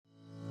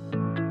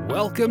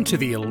Welcome to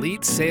the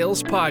Elite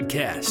Sales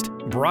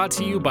Podcast, brought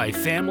to you by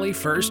Family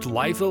First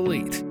Life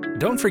Elite.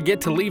 Don't forget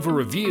to leave a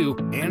review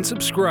and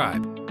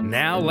subscribe.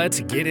 Now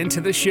let's get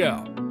into the show.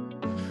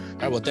 All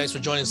right, well, thanks for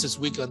joining us this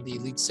week on the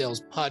Elite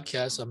Sales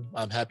Podcast.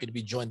 I'm happy to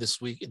be joined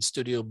this week in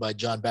studio by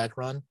John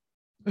Backron.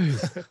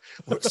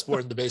 We're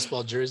sporting the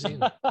baseball jersey,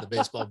 the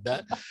baseball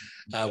bat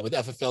with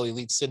FFL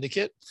Elite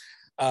Syndicate.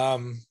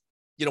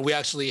 We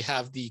actually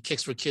have the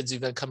Kicks for Kids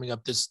event coming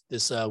up this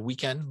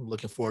weekend.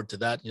 Looking forward to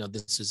that.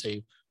 This is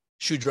a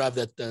shoe drive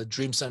that the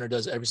Dream Center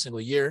does every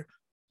single year.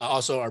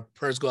 Also, our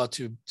prayers go out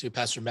to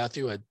Pastor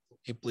Matthew. I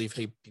believe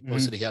he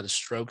posted he had a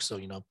stroke, so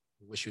we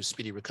wish you a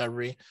speedy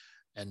recovery.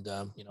 And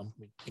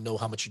we know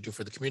how much you do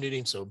for the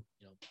community, so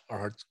our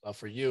hearts out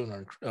for you,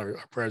 and our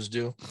prayers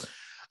do.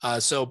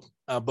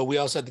 But we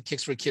also have the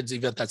Kicks for Kids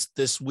event that's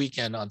this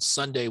weekend. On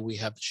Sunday, we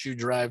have the shoe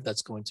drive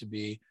that's going to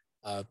be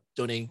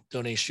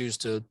donating shoes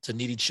to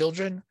needy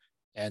children,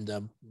 and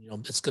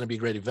it's going to be a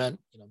great event.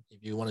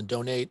 If you want to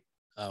donate,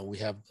 we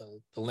have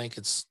the link.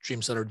 It's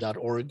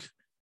dreamcenter.org.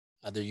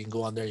 There you can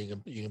go on there. You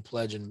can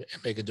pledge and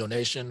make a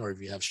donation, or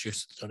if you have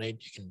shoes to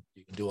donate, you can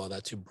do all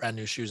that too. Brand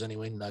new shoes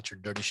anyway, not your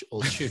dirty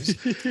old shoes.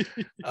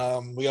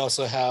 We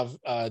also have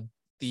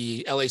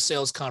the LA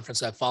Sales Conference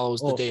that follows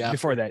the day after.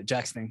 Before that,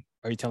 Jack's thing.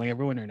 Are you telling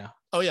everyone or no?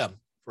 Oh yeah,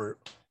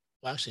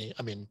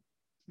 in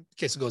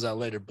case it goes out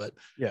later, but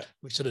yeah,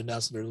 we should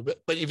announce it a little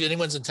bit. But if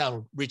anyone's in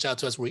town, reach out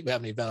to us. We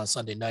have an event on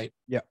Sunday night.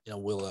 Yeah,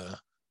 we'll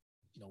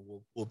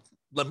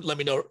let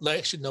me know.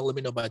 Let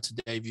me know by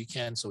today if you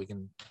can, so we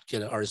can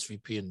get an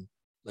RSVP and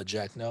let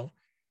Jack know.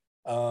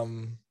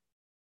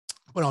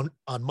 But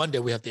on Monday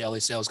we have the LA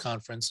Sales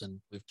Conference,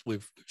 and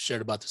we've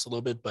shared about this a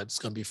little bit, but it's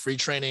going to be free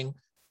training,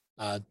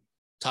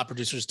 top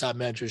producers, top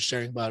managers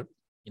sharing about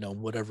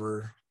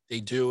whatever they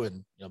do,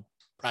 and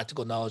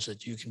practical knowledge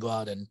that you can go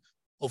out and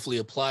hopefully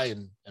apply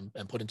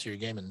and put into your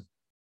game and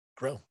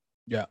grow.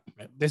 Yeah.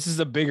 Right? This is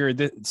a bigger,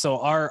 so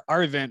our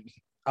event,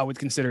 I would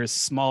consider is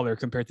smaller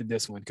compared to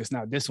this one, because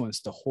now this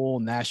one's the whole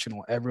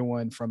national,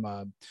 everyone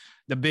from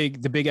the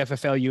big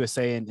FFL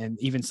USA and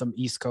even some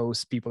East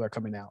Coast people are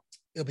coming out.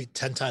 It'll be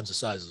 10 times the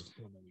size of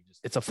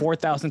it's a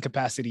 4,000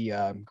 capacity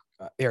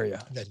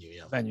area.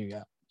 Venue,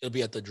 yeah. It'll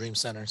be at the Dream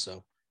Center.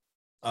 So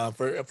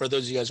for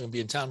those of you guys who are going to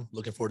be in town,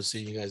 looking forward to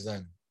seeing you guys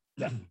then.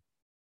 Yeah.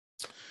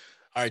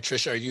 All right,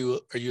 Trisha, are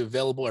you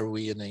available? Are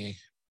we in a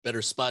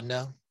better spot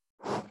now?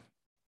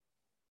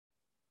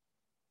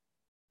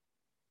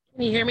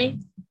 Can you hear me?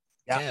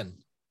 Yeah.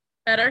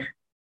 Better?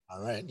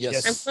 All right.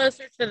 Yes. I'm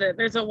closer to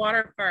there's a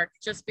water park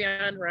just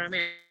beyond where I'm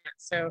at.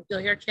 So you'll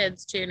hear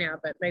kids too now,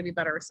 but maybe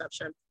better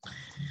reception.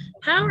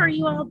 How are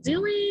you all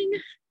doing?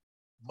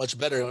 Much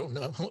better.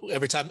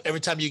 Every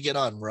time you get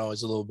on, we're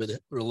always a little bit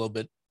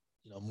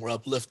more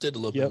uplifted, a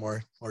little bit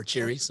more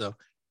cheery. So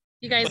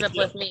you guys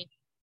uplift me.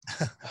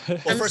 Well,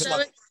 I'm so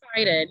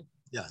excited.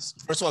 Yes.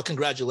 First of all,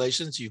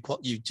 congratulations. You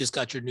just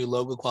got your new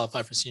logo,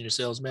 qualified for senior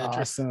sales manager.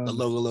 Awesome. The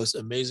logo looks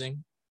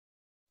amazing.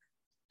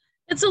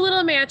 It's a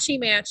little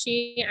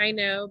matchy, I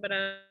know, but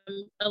I'm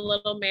a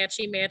little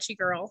matchy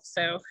girl.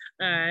 So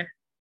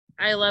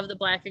I love the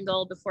black and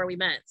gold before we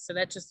met. So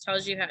that just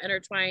tells you how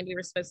intertwined we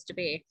were supposed to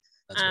be.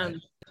 That's right.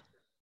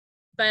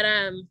 But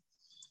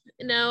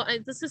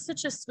this is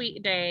such a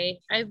sweet day.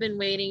 I've been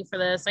waiting for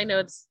this. I know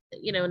it's,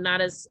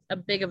 not as a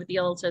big of a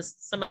deal to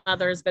some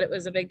others, but it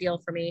was a big deal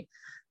for me.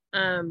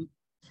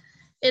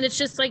 And it's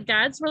just like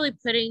God's really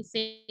putting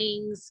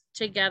things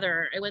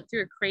together. I went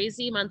through a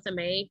crazy month of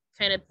May,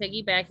 kind of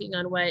piggybacking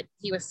on what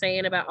he was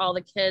saying about all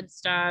the kids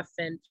stuff.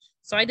 And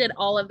so I did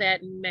all of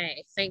that in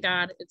May. Thank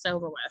God it's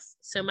over with.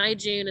 So my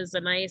June is a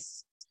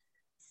nice,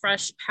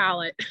 fresh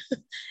palette.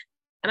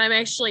 And I'm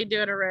actually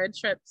doing a road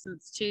trip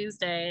since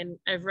Tuesday, and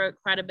I've wrote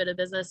quite a bit of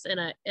business in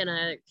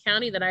a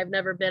county that I've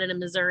never been in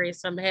Missouri.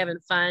 So I'm having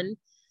fun,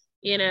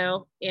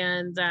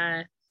 and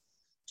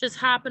just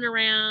hopping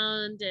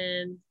around,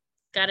 and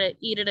got to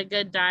eat at a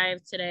good dive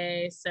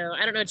today. So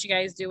I don't know what you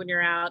guys do when you're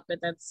out, but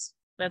that's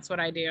what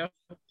I do.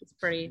 It's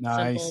pretty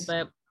simple,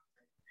 but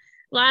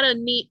a lot of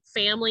neat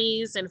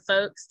families and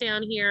folks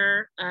down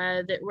here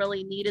that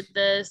really needed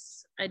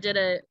this. I did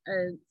a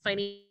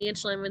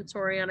financial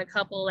inventory on a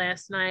couple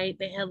last night.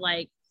 They had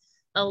like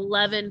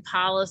 11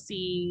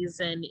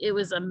 policies, and it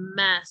was a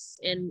mess.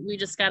 And we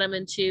just got them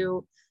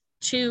into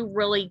 2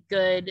 really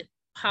good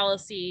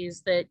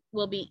policies that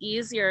will be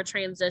easier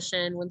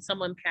transition when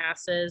someone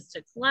passes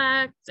to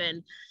collect,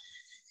 and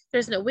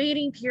there's no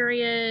waiting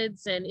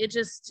periods. And it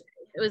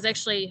was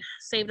actually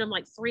saved them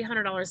like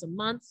 $300 a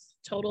month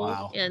total.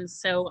 Wow. And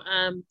so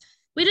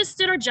we just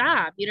did our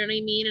job, you know what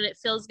I mean? And it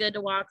feels good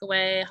to walk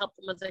away, help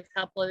them with a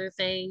couple other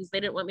things. They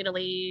didn't want me to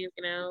leave,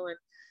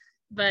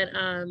 but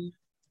and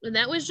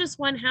that was just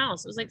one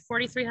house. It was like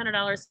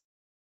 $4,300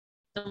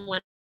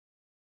 one.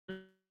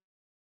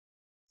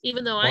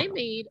 Even though I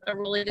made a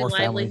really good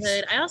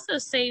livelihood, I also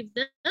saved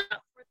them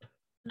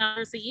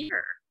 $4,000 a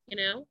year,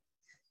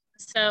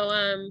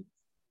 So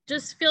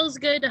just feels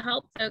good to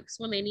help folks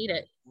when they need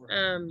it.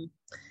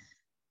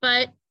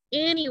 But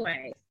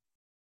anyway,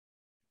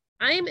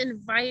 I am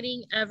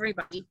inviting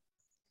everybody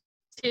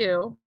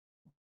to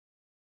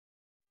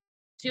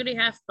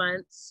 2.5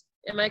 months,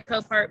 and my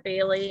co-part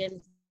Bailey,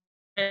 and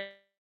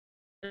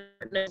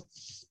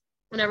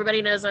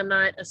everybody knows I'm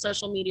not a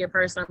social media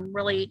person. I'm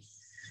really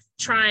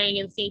trying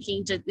and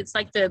thinking it's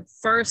like the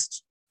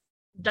first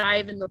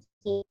dive in the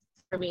pool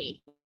for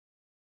me.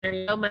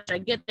 And so much I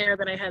get there,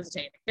 then I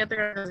hesitate. I get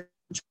there.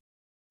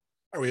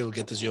 Are we able to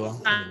get this,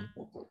 Joel?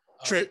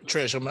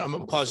 Trish, I'm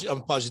gonna pause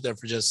you there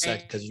for just a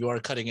second because you are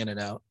cutting in and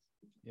out.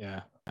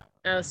 Yeah.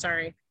 Oh,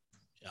 sorry.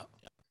 Yeah.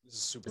 This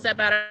is super. Is that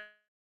better?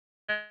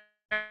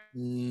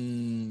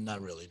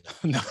 Not really.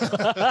 No.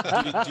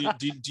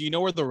 Do you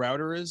know where the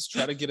router is?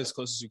 Try to get as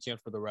close as you can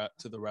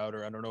to the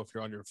router. I don't know if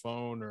you're on your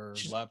phone or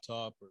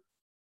laptop or.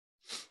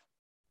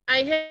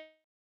 I hit.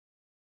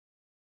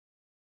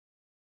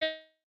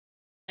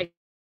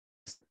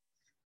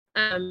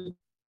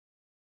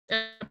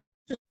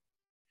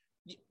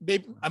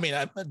 Maybe, I mean,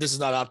 this is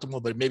not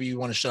optimal, but maybe you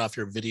want to shut off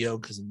your video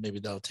because maybe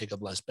that'll take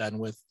up less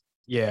bandwidth.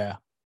 Yeah.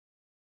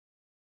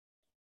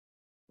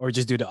 Or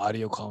just do the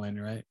audio call in,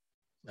 right?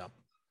 No.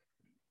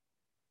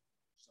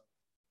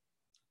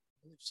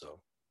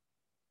 So.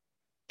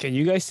 Can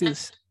you guys see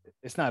this?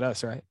 It's not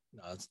us, right?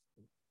 No, it's.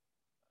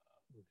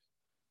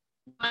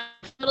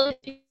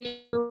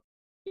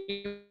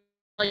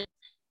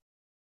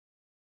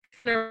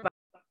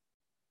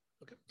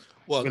 Okay.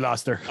 Well, We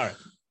lost her. all right.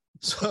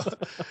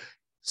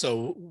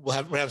 So we're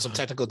having some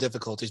technical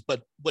difficulties,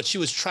 but what she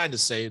was trying to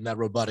say in that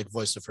robotic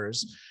voice of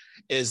hers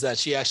is that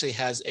she actually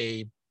has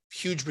a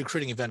huge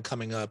recruiting event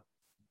coming up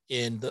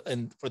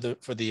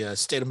for the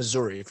state of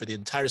Missouri, for the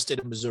entire state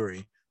of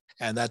Missouri,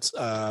 and that's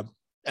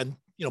and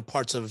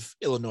parts of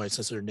Illinois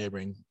since they're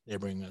neighboring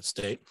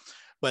state,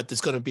 but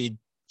it's going to be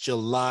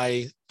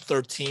July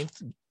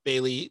 13th.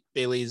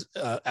 Bailey's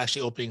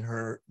actually opening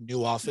her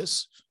new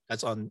office.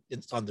 It's on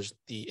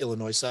the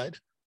Illinois side.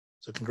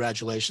 So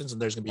congratulations.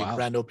 And there's going to be a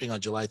grand opening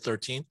on July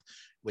 13th,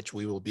 which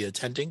we will be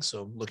attending.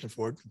 So looking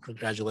forward.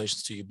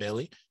 Congratulations to you,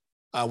 Bailey.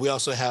 We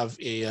also have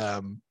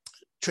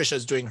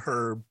Trisha's doing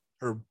her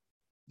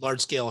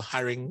large scale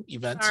hiring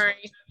event.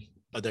 Sorry.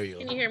 Oh, there you go.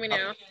 Can you hear me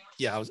now?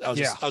 Yeah, I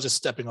was just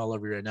stepping all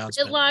over your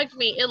announcement. It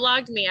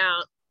logged me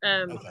out.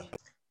 Okay.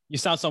 You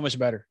sound so much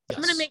better. Yes.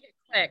 I'm going to make it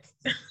quick.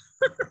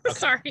 Okay.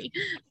 Sorry.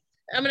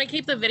 I'm going to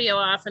keep the video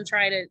off and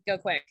try to go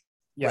quick.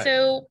 Yeah.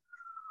 So,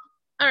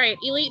 all right,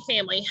 Elite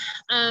Family.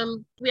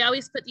 We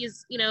always put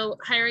these,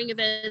 hiring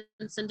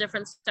events and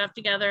different stuff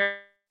together.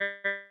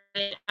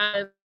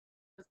 I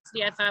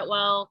thought,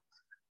 well,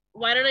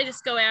 why don't I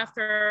just go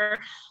after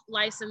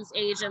licensed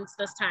agents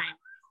this time?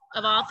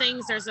 Of all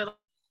things, there's a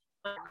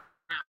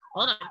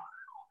hold on.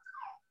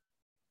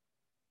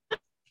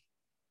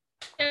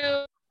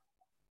 So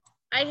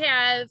I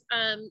have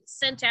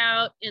sent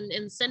out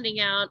and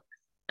sending out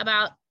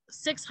about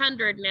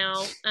 600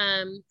 now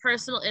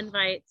personal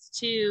invites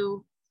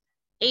to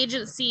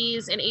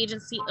agencies and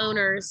agency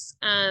owners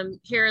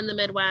here in the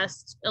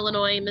Midwest,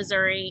 Illinois,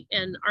 Missouri,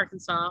 and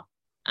Arkansas,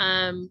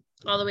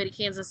 all the way to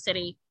Kansas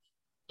City.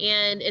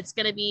 And it's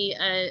going to be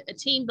a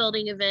team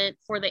building event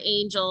for the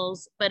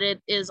Angels, but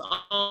it is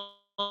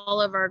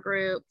all of our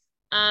group.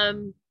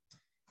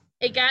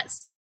 It got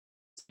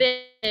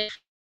big.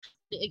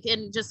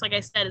 Again, just like I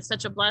said, it's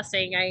such a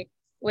blessing. I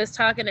was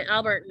talking to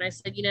Albert and I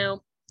said,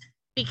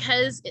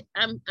 because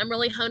I'm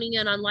really honing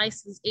in on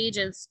licensed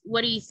agents,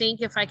 what do you think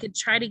if I could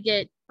try to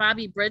get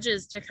Bobby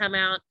Bridges to come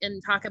out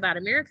and talk about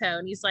Americo?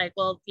 And he's like,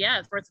 well, yeah,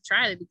 it's worth a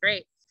try. That'd be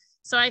great.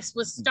 So I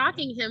was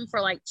stalking him for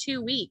like 2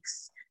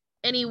 weeks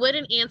and he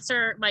wouldn't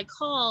answer my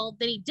call.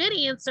 Then he did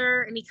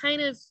answer and he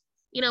kind of,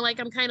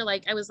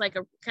 I was like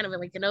kind of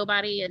like a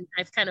nobody. And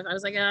I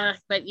was like,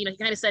 but he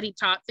kind of said he'd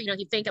talk,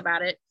 he'd think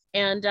about it.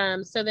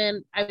 And so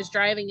then I was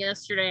driving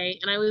yesterday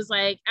and I was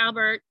like,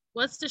 Albert,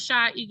 what's the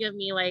shot you give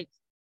me like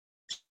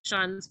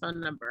Sean's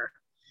phone number?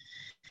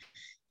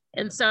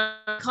 And so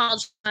I called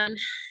Sean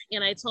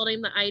and I told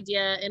him the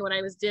idea and what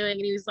I was doing.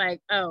 And he was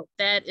like, oh,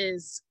 that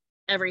is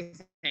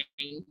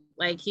everything.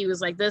 Like, he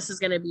was like, this is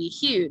going to be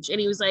huge. And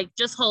he was like,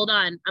 just hold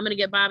on. I'm going to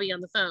get Bobby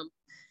on the phone.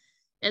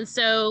 And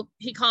so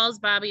he calls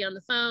Bobby on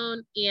the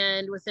phone.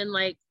 And within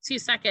like 2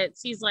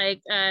 seconds, he's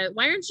like,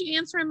 why aren't you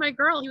answering my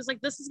girl? He was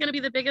like, this is going to be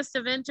the biggest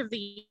event of the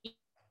year.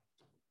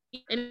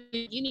 And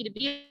you need to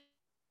be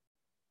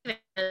there.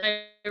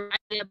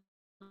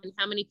 And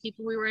how many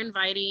people we were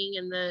inviting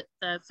and the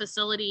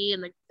facility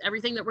and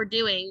everything that we're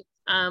doing,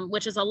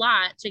 which is a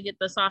lot to get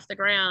this off the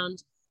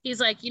ground. He's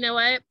like, you know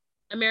what?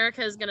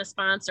 America is going to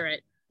sponsor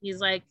it. He's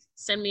like,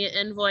 send me an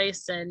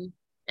invoice and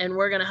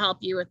we're going to help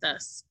you with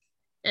this.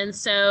 And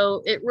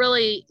so it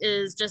really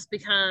is just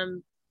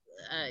become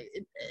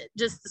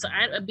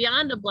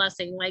beyond a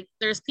blessing. Like,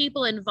 there's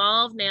people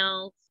involved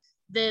now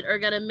that are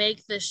going to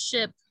make this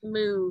ship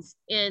move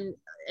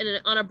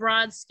on a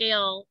broad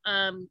scale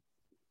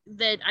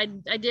that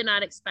I did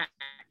not expect.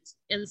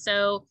 And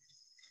so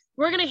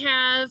we're going to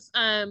have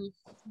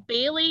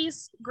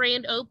Bailey's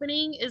grand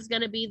opening is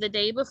going to be the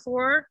day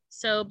before.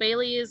 So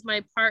Bailey is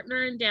my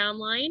partner in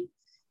downline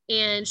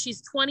and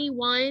she's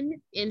 21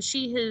 and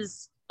she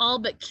has all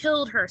but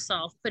killed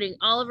herself, putting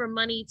all of her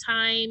money,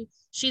 time.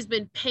 She's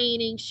been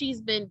painting.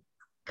 She's been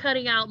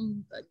cutting out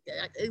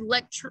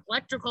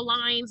electrical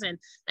lines. And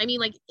I mean,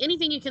 like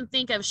anything you can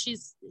think of,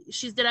 she's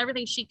did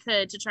everything she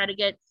could to try to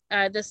get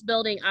this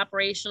building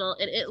operational.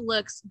 And it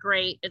looks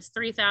great. It's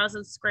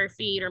 3,000 square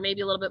feet or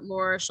maybe a little bit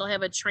more. She'll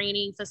have a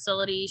training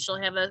facility.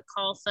 She'll have a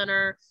call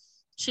center.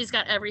 She's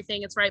got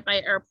everything. It's right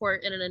by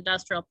airport in an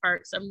industrial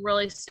park. So I'm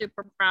really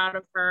super proud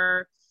of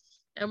her.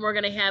 And we're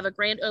going to have a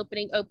grand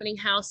opening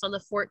house on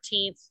the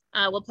 14th.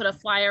 We'll put a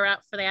flyer out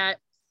for that.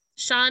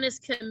 Sean is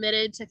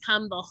committed to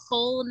come the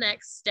whole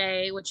next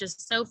day, which is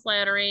so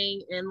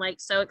flattering and like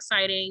so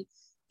exciting.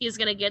 He's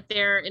going to get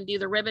there and do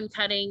the ribbon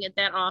cutting at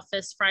that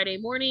office Friday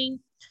morning.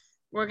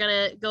 We're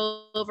going to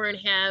go over and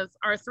have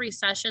our 3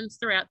 sessions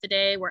throughout the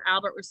day where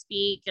Albert will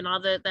speak and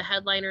all the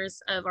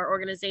headliners of our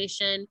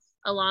organization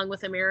along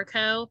with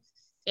Americo.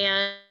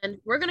 And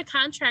we're going to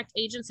contract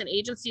agents and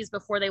agencies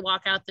before they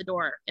walk out the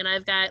door. And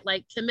I've got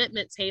like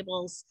commitment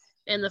tables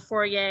in the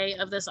foyer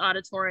of this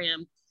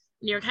auditorium.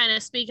 And you're kind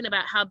of speaking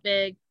about how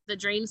big the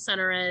Dream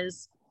Center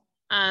is.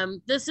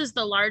 This is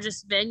the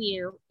largest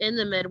venue in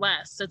the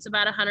Midwest. So it's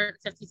about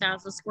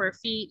 150,000 square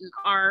feet. And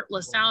our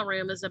LaSalle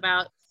room is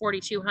about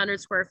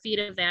 4,200 square feet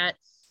of that.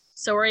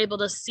 So we're able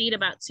to seat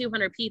about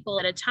 200 people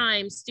at a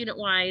time,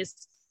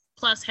 student-wise,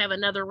 plus have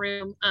another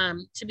room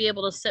to be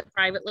able to sit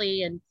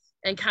privately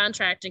and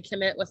contract and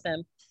commit with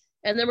them.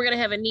 And then we're going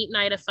to have a neat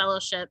night of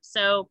fellowship.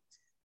 So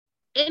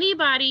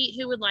anybody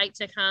who would like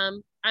to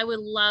come, I would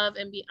love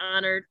and be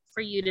honored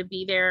for you to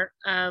be there.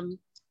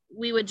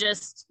 We would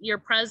just, your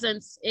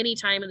presence any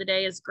time of the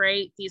day is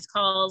great, these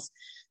calls.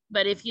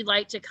 But if you'd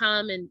like to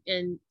come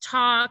and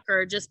talk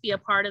or just be a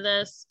part of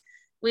this,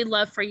 we'd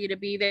love for you to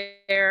be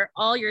there.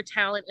 All your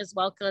talent is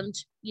welcomed.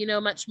 You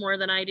know much more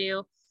than I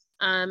do.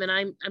 And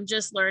I'm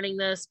just learning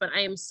this, but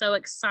I am so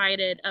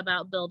excited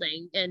about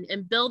building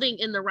and building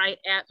in the right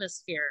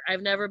atmosphere.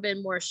 I've never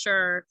been more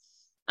sure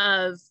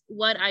of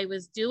what I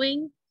was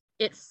doing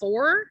it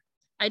for.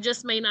 I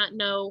just may not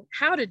know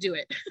how to do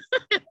it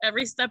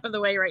every step of the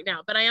way right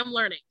now, but I am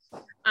learning.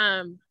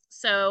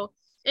 So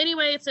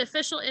anyway, it's an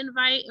official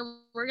invite and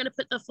we're going to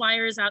put the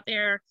flyers out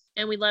there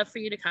and we'd love for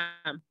you to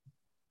come.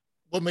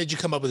 What made you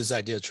come up with this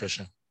idea,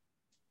 Tricia?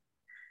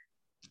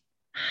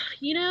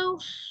 You know,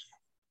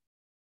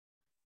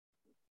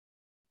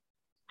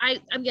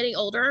 I'm getting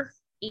older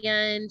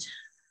and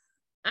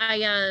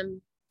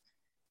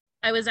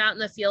I was out in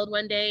the field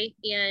one day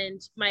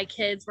and my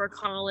kids were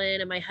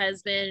calling and my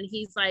husband, and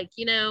he's like,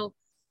 you know,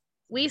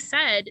 we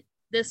said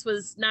this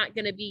was not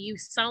going to be you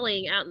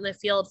selling out in the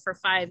field for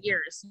 5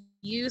 years.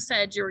 You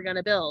said you were going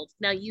to build.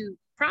 Now you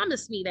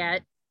promised me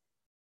that.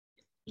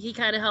 He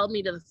kind of held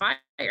me to the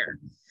fire.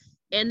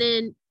 And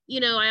then, you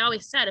know, I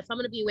always said, if I'm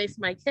going to be away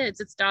from my kids,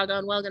 it's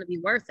doggone well going to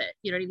be worth it.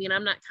 You know what I mean?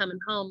 I'm not coming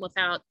home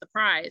without the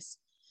prize.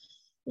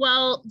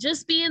 Well,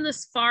 just being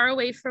this far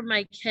away from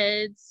my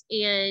kids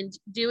and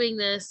doing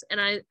this,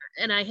 and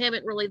I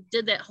haven't really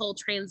did that whole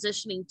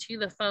transitioning to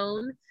the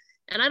phone.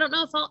 And I don't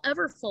know if I'll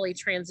ever fully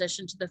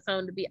transition to the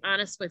phone, to be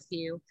honest with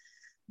you.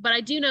 But I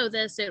do know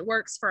this, it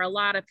works for a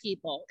lot of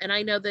people. And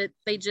I know that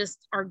they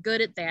just are good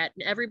at that.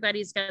 And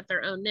everybody's got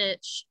their own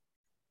niche.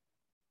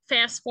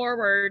 Fast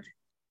forward,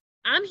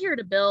 I'm here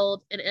to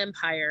build an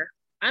empire.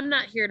 I'm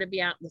not here to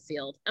be out in the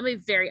field. I'm going to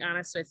be very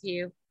honest with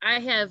you. I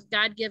have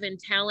God-given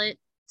talent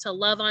to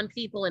love on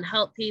people and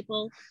help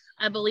people.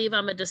 I believe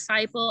I'm a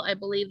disciple. I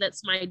believe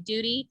that's my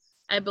duty.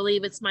 I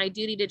believe it's my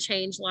duty to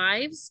change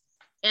lives.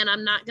 And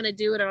I'm not going to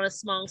do it on a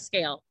small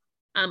scale.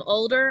 I'm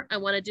older. I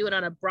want to do it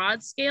on a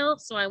broad scale.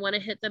 So I want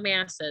to hit the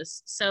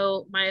masses.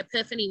 So my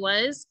epiphany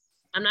was,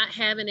 I'm not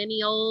having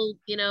any old,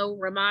 you know,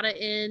 Ramada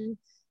Inn,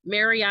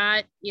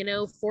 Marriott, you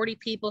know, 40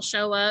 people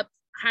show up,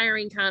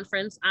 hiring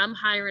conference. I'm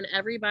hiring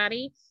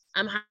everybody.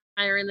 I'm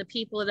hiring the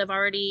people that have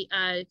already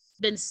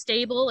been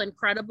stable and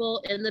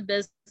credible in the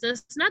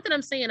business. Not that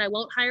I'm saying I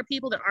won't hire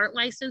people that aren't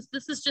licensed.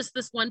 This is just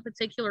this one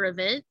particular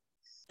event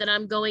that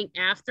I'm going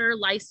after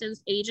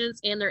licensed agents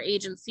and their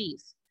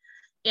agencies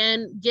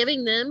and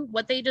giving them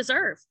what they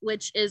deserve,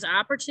 which is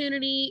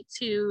opportunity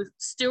to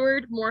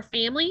steward more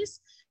families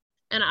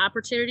and an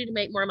opportunity to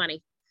make more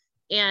money.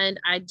 And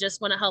I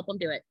just want to help them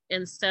do it.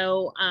 And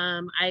so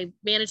I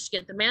managed to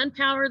get the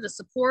manpower, the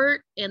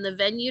support, and the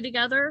venue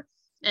together.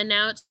 And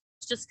now it's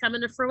just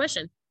coming to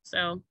fruition.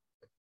 So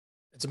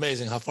it's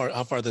amazing how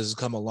far this has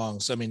come along.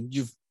 So I mean,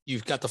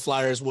 you've got the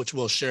flyers, which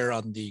we'll share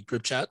on the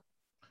group chat.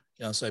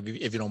 You know, so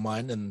if you don't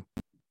mind, and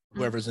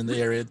whoever's in the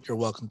area, you're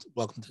welcome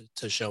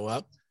to show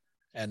up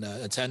and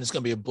attend. It's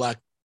going to be a black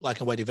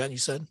and white event, you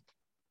said?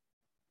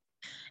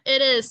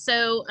 It is.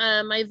 So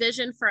my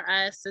vision for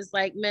us is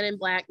like Men in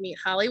Black meet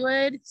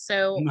Hollywood.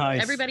 So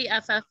nice. Everybody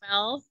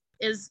FFL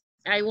is,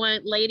 I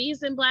want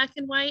ladies in black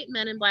and white,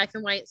 men in black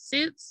and white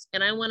suits,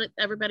 and I want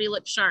everybody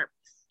look sharp.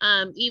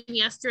 Even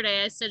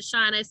yesterday I said,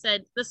 Sean, I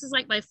said, this is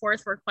like my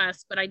 4th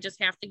request, but I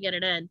just have to get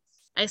it in.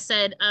 I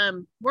said,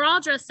 we're all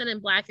dressed in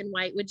black and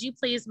white. Would you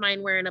please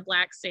mind wearing a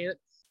black suit?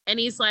 And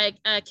he's like,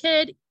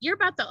 kid, you're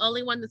about the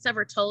only one that's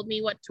ever told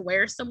me what to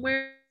wear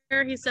somewhere.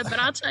 He said, but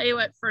I'll tell you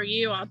what, for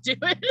you, I'll do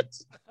it.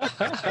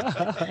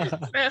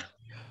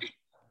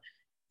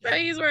 So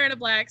he's wearing a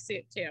black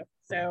suit too.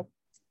 So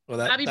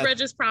Bobby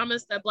Bridges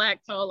promised a black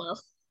polo.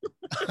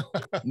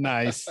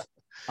 Nice.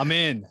 I'm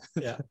in.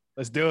 Yeah.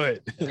 Let's do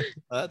it.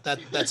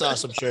 That's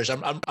awesome, Cherish.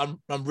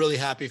 I'm really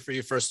happy for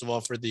you, first of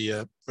all, for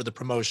the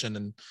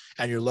promotion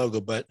and your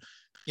logo, but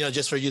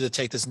just for you to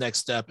take this next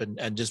step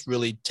and just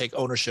really take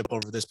ownership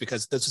over this,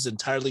 because this is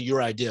entirely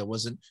your idea. It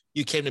wasn't,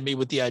 you came to me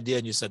with the idea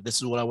and you said, this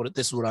is what I want,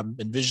 this is what I'm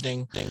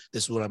envisioning,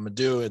 this is what I'm gonna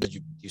do. And then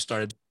you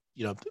started,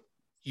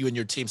 you and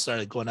your team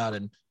started going out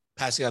and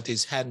passing out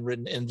these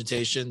handwritten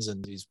invitations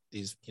and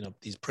these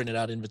printed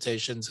out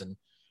invitations. And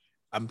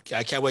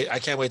I can't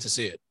wait to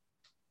see it.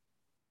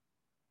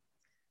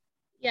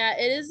 Yeah,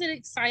 it is an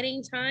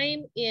exciting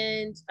time.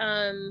 And,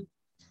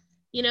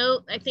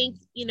 I think,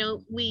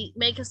 we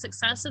make a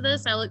success of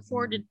this. I look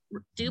forward to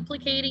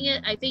duplicating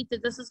it. I think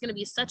that this is going to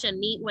be such a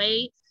neat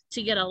way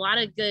to get a lot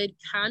of good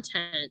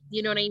content.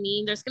 You know what I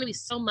mean? There's going to be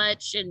so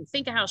much, and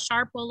think of how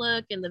sharp we'll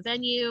look in the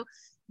venue.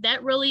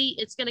 That really,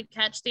 it's going to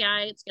catch the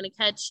eye. It's going to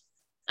catch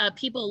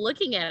people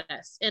looking at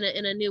us in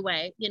a new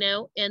way,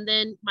 and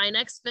then my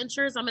next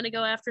venture is I'm going to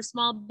go after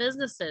small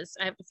businesses.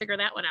 I have to figure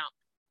that one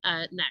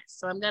out next.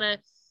 So I'm going to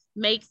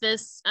make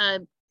this,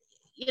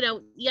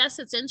 yes,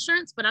 it's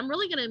insurance, but I'm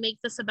really going to make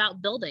this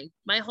about building.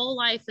 My whole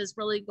life is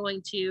really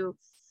going to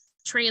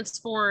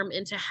transform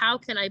into how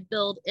can I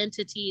build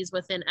entities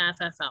within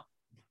FFL.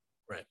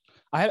 Right.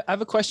 I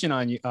have a question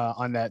on you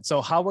on that. So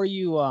how are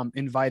you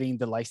inviting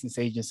the licensed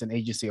agents and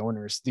agency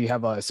owners? Do you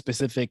have a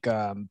specific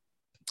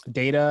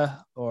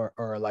data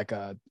or like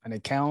an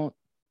account?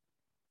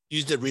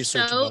 You did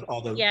research about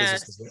all the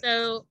businesses.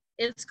 So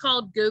it's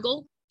called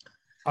Google.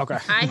 Okay.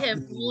 I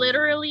have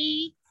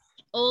literally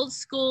old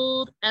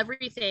schooled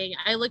everything.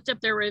 I looked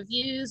up their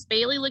reviews.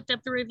 Bailey looked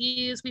up the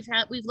reviews. We've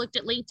looked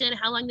at LinkedIn,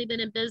 how long they've been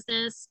in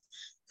business,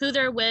 who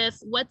they're with,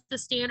 what the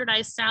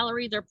standardized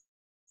salary they're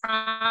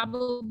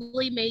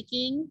probably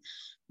making,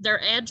 their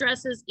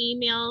addresses,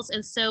 emails.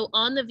 And so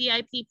on the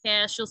VIP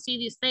pass, you'll see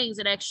these things.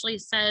 It actually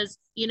says,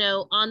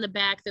 on the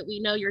back that we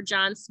know you're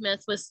John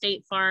Smith with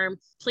State Farm.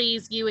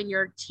 Please, you and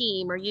your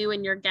team, or you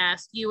and your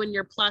guest, you and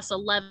your plus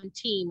 11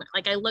 team.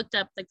 Like, I looked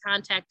up the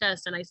contact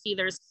us and I see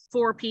there's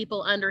 4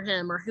 people under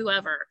him or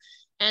whoever.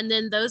 And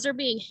then those are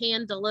being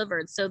hand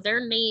delivered. So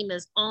their name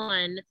is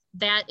on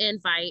that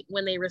invite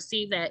when they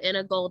receive that in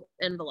a gold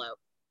envelope.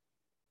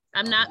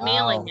 I'm not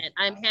mailing it.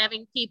 I'm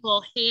having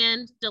people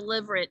hand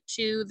deliver it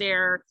to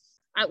their,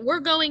 we're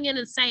going in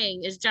and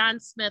saying, is John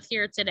Smith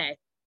here today?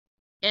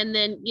 And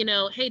then,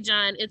 hey,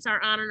 John, it's our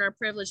honor and our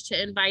privilege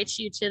to invite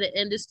you to the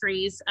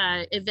industry's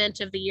event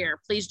of the year.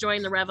 Please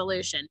join the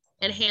revolution,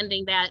 and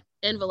handing that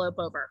envelope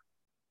over.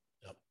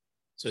 Yep.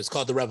 So it's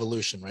called the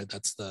Revolution, right?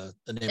 That's the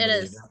name of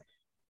it.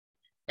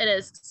 It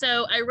is.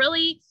 So I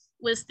really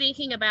was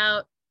thinking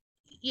about,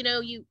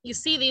 you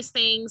see these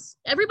things,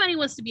 everybody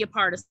wants to be a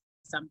part of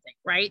something,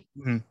 right?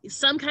 Mm-hmm.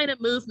 Some kind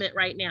of movement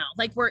right now.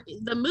 Like,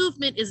 the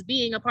movement is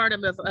being a part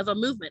of a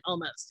movement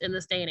almost in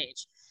this day and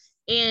age.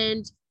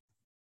 And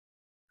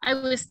I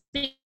was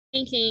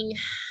thinking,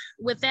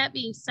 with that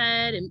being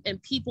said,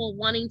 and people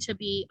wanting to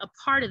be a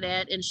part of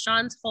that, and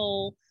Sean's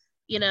whole,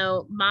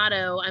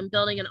 motto, I'm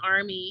building an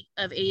army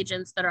of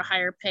agents that are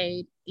higher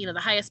paid, the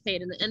highest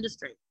paid in the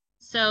industry.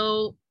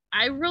 So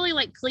I really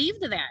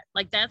cleave to that.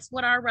 Like, that's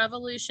what our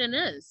revolution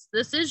is.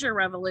 This is your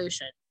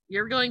revolution.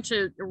 You're going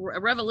to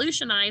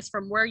revolutionize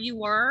from where you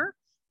were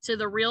to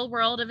the real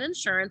world of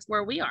insurance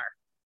where we are.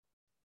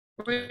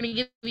 We're going to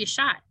give you a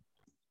shot.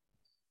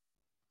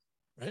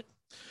 Right.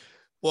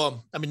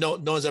 Well, I mean, no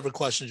one's ever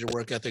questioned your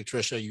work ethic,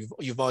 Trisha.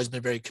 You've always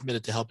been very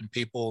committed to helping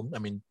people. I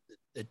mean,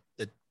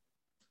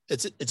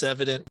 it's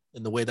evident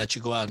in the way that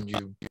you go out and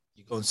you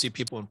go and see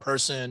people in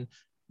person.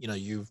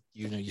 You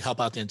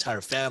help out the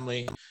entire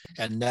family,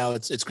 and now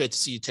it's great to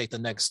see you take the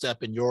next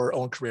step in your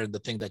own career, the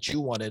thing that you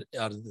wanted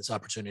out of this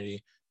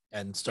opportunity,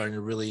 and starting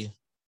to really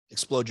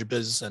explode your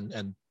business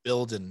and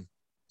build, and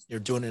you're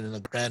doing it in a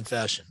grand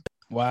fashion.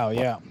 Wow.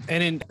 Yeah.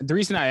 And then the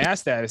reason I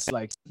asked that is,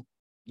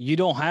 you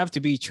don't have to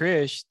be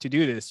Trish to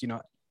do this.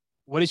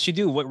 What did she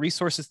do? What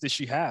resources does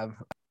she have?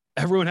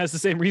 Everyone has the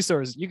same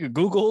resource. You can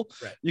Google,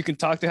 right. You can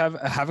talk to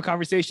have a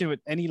conversation with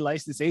any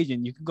licensed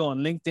agent. You can go on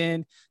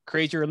LinkedIn,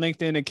 create your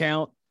LinkedIn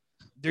account.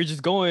 They're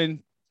just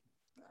going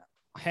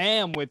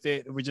ham with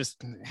it. We're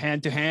just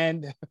hand to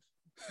hand.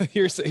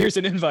 Here's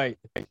an invite.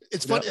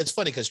 It's funny. It's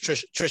funny because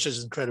Trish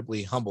is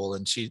incredibly humble,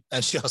 and she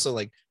also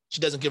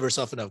she doesn't give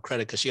herself enough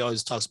credit, because she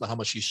always talks about how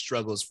much she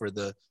struggles for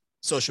the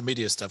social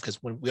media stuff. Because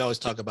when we always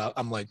talk about,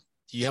 I'm like,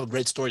 do you have a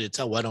great story to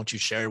tell? Why don't you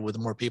share it with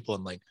more people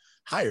and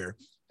hire?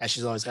 And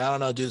she's always like, I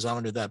don't know, do this, I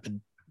don't do that. But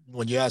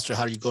when you ask her,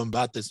 how do you go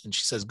about this? And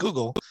she says,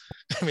 Google.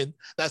 I mean,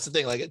 that's the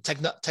thing.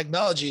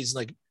 Technology is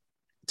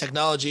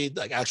technology,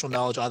 actual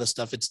knowledge, all this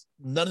stuff. It's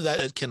none of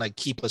that. It can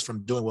keep us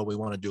from doing what we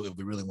want to do if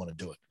we really want to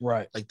do it.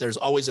 Right. There's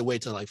always a way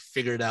to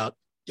figure it out.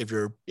 If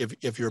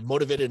you're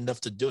motivated enough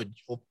to do it,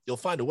 you'll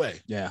find a way.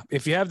 Yeah.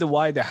 If you have the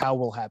why, the how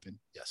will happen.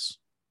 Yes.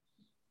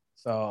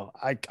 So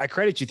I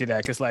credit you to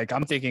that, because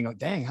I'm thinking,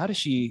 dang, how does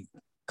she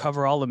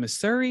cover all of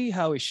Missouri?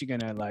 How is she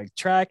gonna like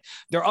track?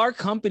 There are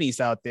companies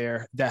out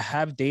there that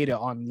have data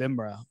on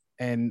LIMRA,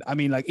 and I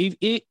mean, like,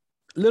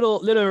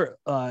 little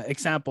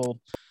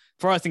example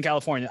for us in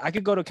California. I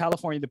could go to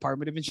California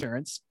Department of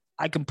Insurance.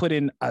 I can put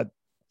in a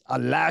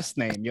last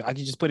name. I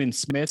can just put in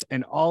Smith,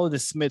 and all of the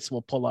Smiths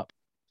will pull up.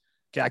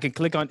 Okay, I can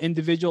click on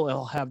individual.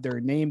 It'll have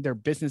their name, their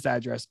business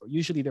address, or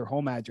usually their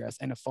home address,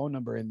 and a phone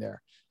number in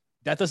there.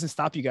 That doesn't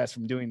stop you guys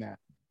from doing that.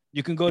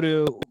 You can go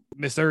to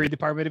Missouri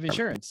Department of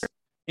Insurance.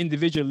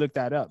 Individual, look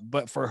that up.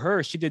 But for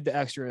her, she did the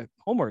extra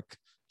homework.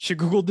 She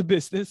Googled the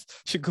business.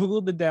 She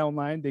Googled the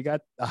downline. They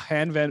got a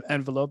hand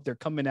envelope. They're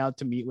coming out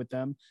to meet with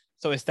them.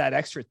 So it's that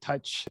extra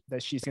touch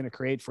that she's going to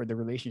create for the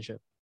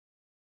relationship.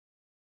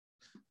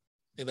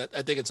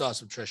 I think it's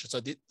awesome, Trisha. So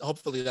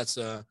hopefully that's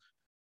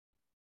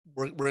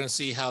we're going to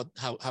see how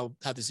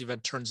this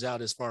event turns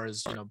out as far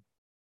as, you know,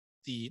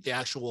 the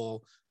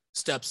actual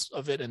steps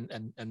of it, and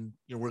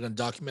you know, we're going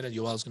to document it.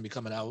 Yoel's going to be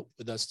coming out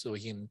with us so we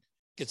can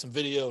get some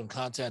video and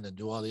content and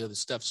do all the other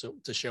stuff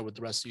to share with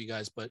the rest of you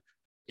guys. But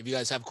if you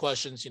guys have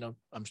questions, you know,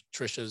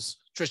 Trisha's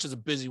a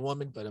busy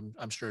woman, but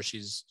I'm sure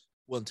she's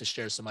willing to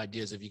share some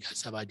ideas if you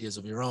guys have ideas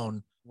of your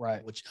own,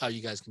 right? How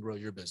you guys can grow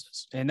your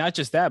business. And not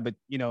just that, but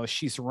you know,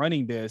 she's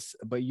running this,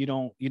 but you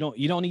don't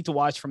need to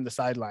watch from the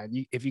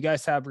sideline. If you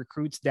guys have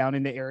recruits down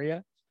in the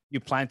area, you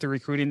plan to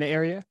recruit in the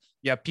area,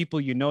 you have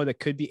people you know that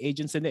could be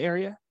agents in the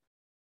area,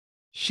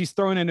 she's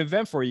throwing an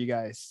event for you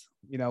guys.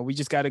 You know, we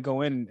just got to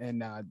go in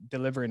and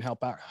deliver and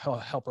help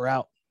her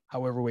out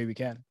however way we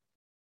can.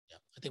 Yeah,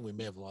 I think we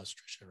may have lost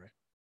Trisha, right?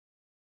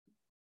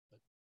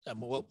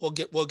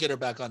 But we'll get her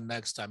back on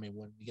next time. I mean,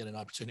 when we get an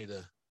opportunity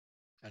to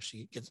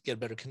actually get a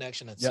better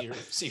connection and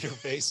see her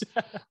face.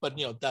 But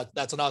you know,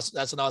 that's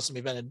an awesome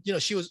event. And you know,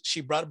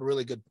 she brought up a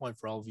really good point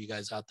for all of you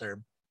guys out there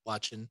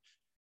watching.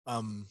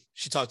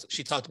 She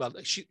talked about,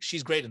 like,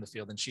 she's great in the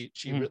field, and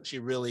she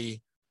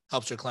really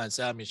helps her clients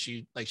out. I mean,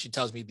 she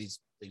tells me these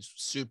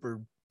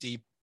super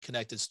deep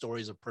connected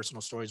stories of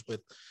personal stories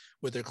with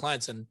their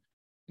clients. And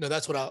you know,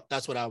 that's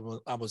what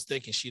I was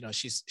thinking.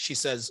 She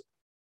says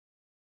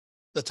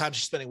the time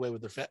she's spending away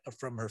with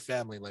from her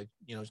family, like,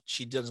 you know,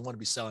 she doesn't want to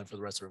be selling for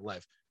the rest of her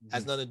life. Mm-hmm.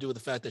 Has nothing to do with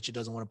the fact that she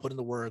doesn't want to put in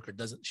the work or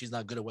she's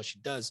not good at what she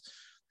does.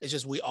 It's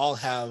just, we all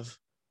have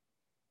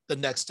the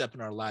next step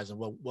in our lives and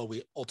what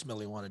we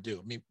ultimately want to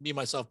do. Me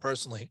myself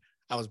personally,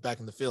 I was back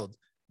in the field.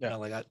 Yeah. You know,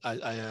 like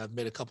I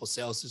made a couple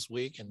sales this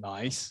week, and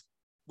nice.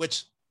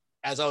 Which,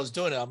 as I was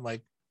doing it, I'm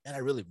like, man, I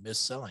really miss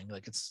selling.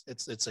 Like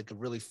it's like a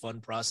really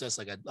fun process.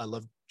 Like I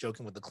love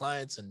joking with the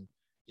clients and,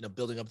 you know,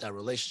 building up that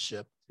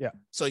relationship. Yeah.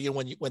 So, you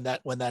know, when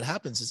that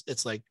happens,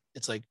 it's like,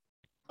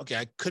 okay,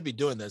 I could be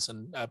doing this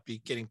and I'd be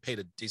getting paid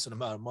a decent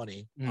amount of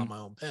money on my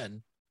own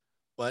pen.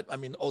 But I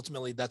mean,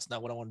 ultimately that's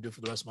not what I want to do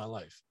for the rest of my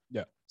life.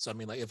 Yeah. So, I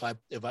mean, like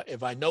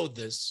if I know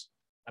this,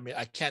 I mean,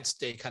 I can't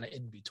stay kind of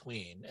in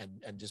between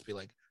and just be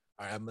like,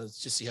 all right, let's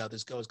just see how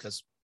this goes,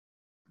 because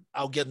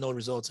I'll get no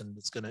results, and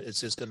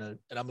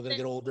and I'm gonna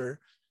get older.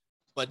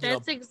 But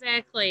that's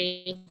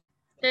exactly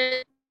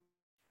it.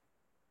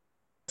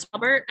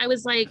 Robert, I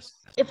was like,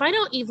 if I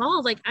don't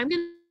evolve, like I'm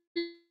gonna,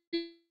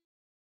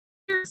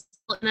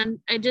 and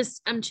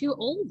I'm too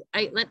old.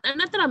 I'm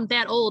not that I'm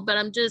that old, but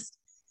I'm just,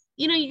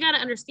 you know, you got to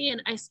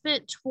understand, I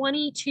spent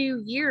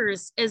 22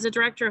 years as a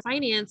director of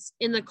finance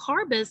in the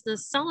car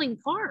business selling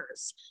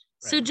cars.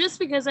 Right. So just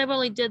because I've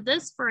only did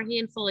this for a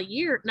handful of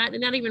years, not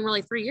even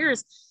really 3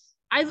 years,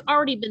 I've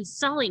already been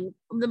selling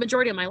the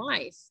majority of my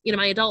life, you know,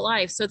 my adult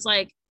life. So it's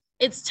like,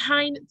 it's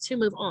time to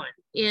move on,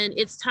 and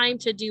it's time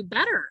to do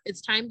better.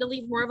 It's time to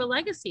leave more of a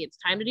legacy. It's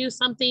time to do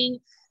something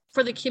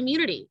for the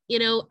community. You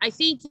know, I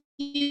think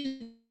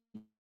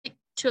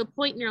to a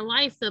point in your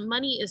life, the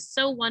money is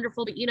so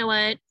wonderful, but you know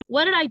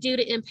what did I do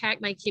to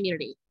impact my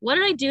community? What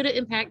did I do to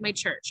impact my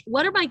church?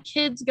 What are my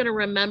kids going to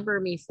remember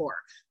me for?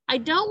 I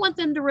don't want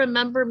them to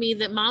remember me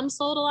that mom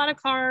sold a lot of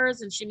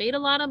cars and she made a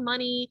lot of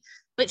money,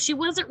 but she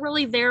wasn't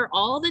really there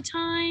all the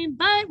time,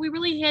 but we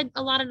really had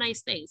a lot of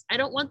nice things. I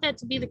don't want that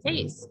to be the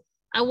case.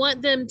 I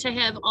want them to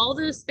have all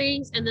those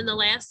things. And then the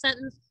last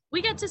sentence,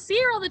 we got to see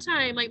her all the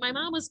time. Like, my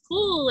mom was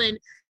cool, and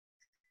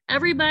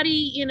everybody,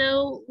 you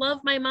know,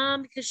 loved my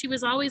mom because she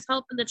was always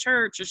helping the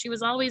church, or she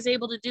was always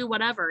able to do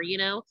whatever, you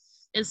know?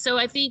 And so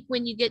I think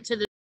when you get to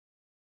the,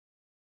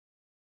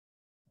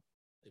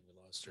 I think we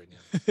lost her again.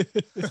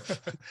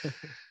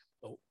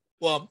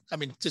 Well, I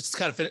mean, just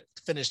kind of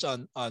finished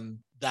on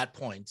that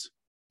point.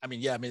 I mean,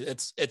 yeah, I mean,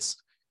 that's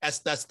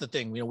the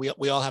thing. You know,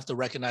 we all have to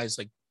recognize,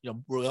 like, you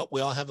know, we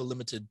all have a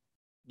limited,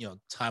 you know,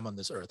 time on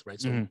this earth, right?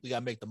 So we got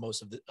to make the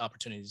most of the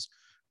opportunities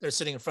that are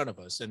sitting in front of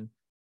us. And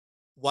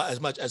as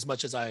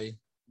much as I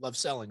love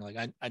selling, like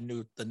I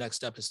knew the next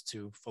step is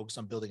to focus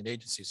on building an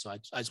agency. So I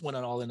just went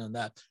all in on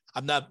that.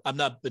 I'm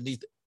not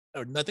beneath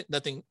or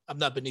nothing. I'm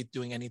not beneath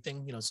doing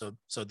anything, you know. So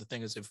the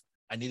thing is, if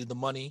I needed the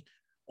money,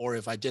 or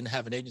if I didn't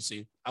have an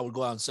agency, I would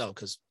go out and sell,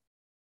 because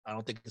I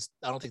don't think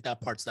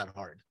that part's that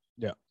hard.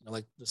 Yeah. You know,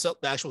 like the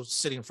actual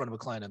sitting in front of a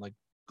client and like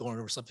going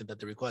over something that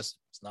they request,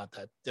 it's not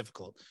that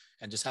difficult,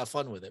 and just have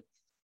fun with it.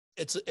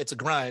 it's a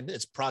grind,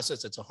 it's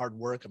process, it's a hard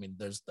work. I mean,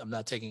 I'm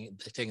not taking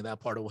that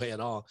part away at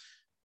all,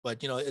 but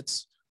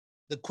it's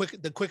the quicker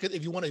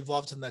if you want to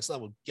evolve to the next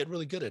level, get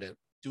really good at it.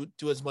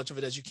 Do as much of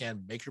it as you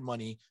can, make your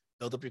money,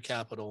 build up your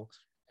capital,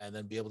 and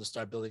then be able to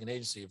start building an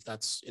agency if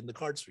that's in the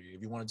cards for you.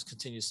 If you want to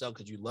continue to sell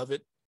because you love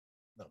it,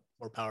 no,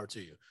 more power to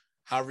you.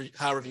 However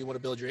you want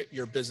to build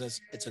your business,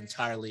 it's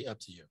entirely up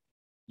to you.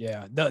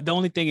 Yeah. The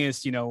only thing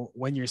is,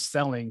 when you're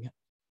selling,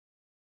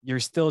 you're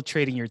still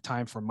trading your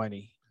time for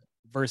money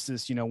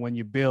versus, when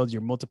you build,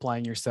 you're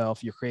multiplying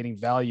yourself, you're creating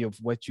value of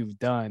what you've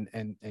done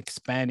and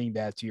expanding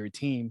that to your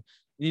team.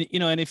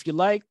 And if you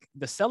like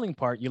the selling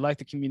part, you like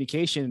the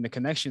communication and the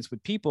connections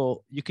with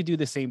people, you could do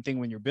the same thing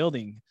when you're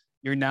building.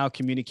 You're now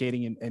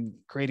communicating and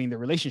creating the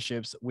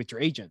relationships with your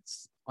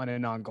agents on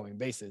an ongoing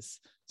basis.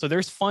 So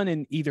there's fun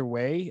in either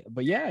way,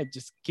 but yeah,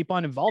 just keep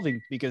on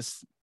evolving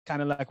because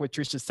kind of like what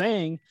Trisha's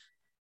saying,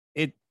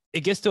 it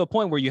gets to a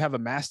point where you have a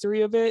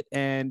mastery of it.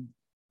 And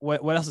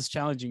what else is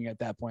challenging at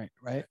that point,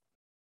 right?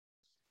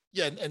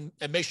 Yeah. And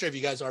make sure if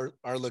you guys are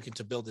looking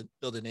to build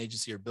an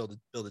agency or build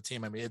a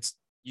team. I mean,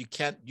 you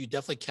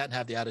definitely can't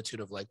have the attitude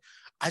of like,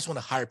 I just want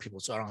to hire people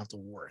so I don't have to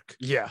work.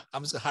 Yeah.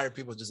 I'm just gonna hire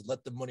people, just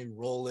let the money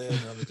roll in.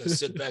 And I'm just gonna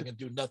sit back and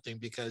do nothing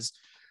because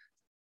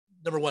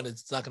number one,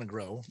 it's not gonna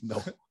grow.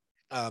 No.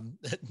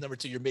 Number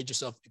two, you made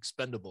yourself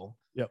expendable.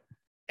 Yep.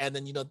 And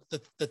then,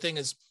 the thing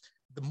is,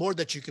 the more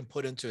that you can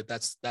put into it,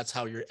 that's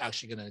how you're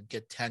actually gonna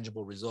get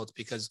tangible results.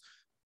 Because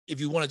if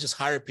you want to just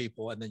hire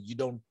people and then you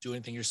don't do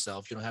anything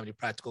yourself, you don't have any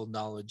practical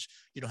knowledge,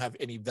 you don't have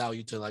any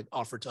value to like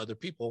offer to other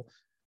people.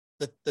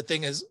 The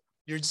thing is,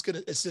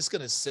 it's just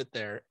gonna sit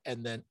there,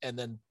 and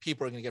then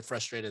people are gonna get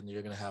frustrated, and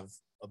you're gonna have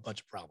a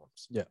bunch of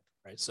problems. Yeah.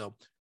 Right. So,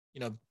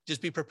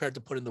 just be prepared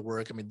to put in the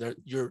work. I mean,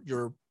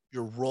 your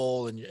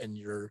role and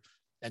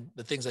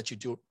the things that you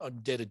do on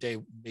day to day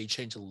may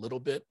change a little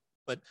bit,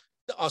 but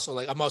also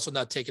like I'm also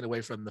not taking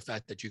away from the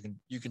fact that you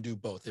can do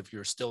both. If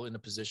you're still in a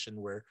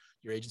position where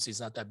your agency is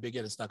not that big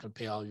and it's not going to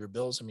pay all your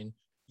bills, I mean,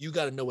 you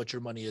got to know what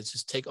your money is.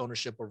 Just take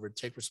ownership over it,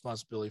 take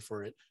responsibility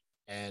for it,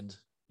 and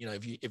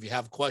if you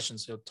have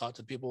questions, talk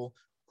to people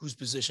whose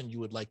position you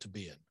would like to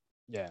be in.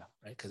 Yeah.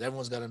 Right. Because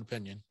everyone's got an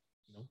opinion,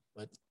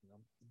 but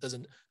it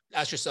doesn't.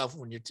 Ask yourself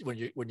when you're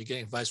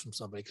getting advice from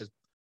somebody, because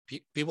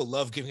people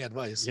love giving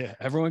advice. Yeah.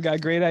 Everyone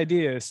got great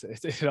ideas.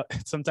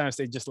 Sometimes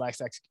they just lack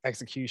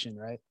execution.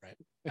 Right. Right.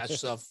 Ask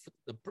yourself,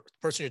 the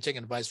person you're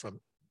taking advice from,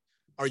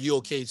 are you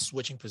okay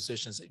switching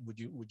positions? Would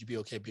you be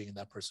okay being in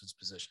that person's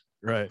position?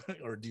 Right.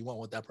 Or do you want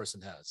what that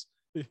person has?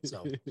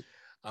 So,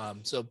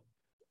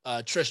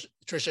 Trisha,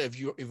 if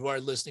you are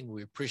listening,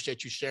 we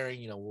appreciate you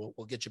sharing.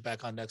 We'll get you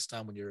back on next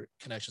time when your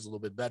connection's a little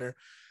bit better.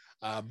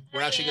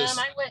 We're actually going to.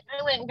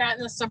 I went and got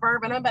in the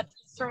Suburban. I'm about to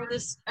throw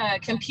this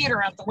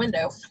computer out the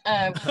window.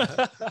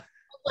 That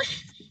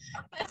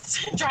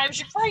drives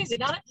you crazy,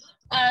 don't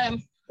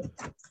it?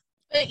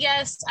 But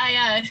yes,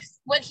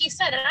 what he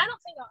said, and I don't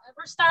think I'll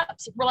ever stop.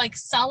 We're like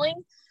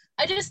selling.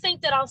 I just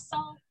think that I'll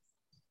sell.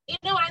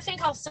 I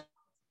think I'll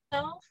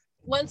sell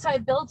once I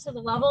build to the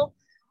level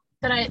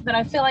that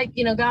I feel like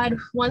God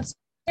wants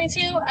me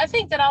to. I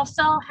think that I'll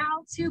sell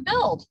how to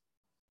build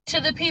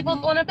to the people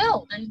that want to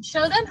build and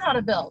show them how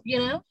to build.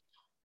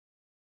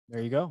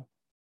 There you go.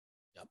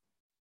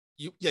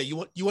 Yep. You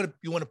want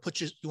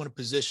to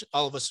position.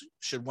 All of us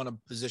should want to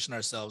position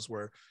ourselves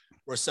where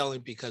we're selling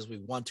because we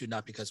want to,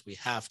 not because we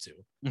have to.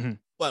 Mm-hmm.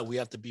 But we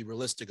have to be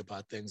realistic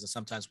about things, and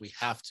sometimes we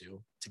have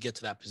to get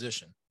to that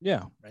position.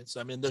 Yeah. Right.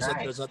 So I mean,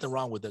 there's nothing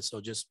wrong with it.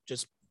 So just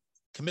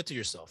commit to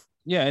yourself.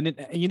 Yeah. And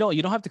you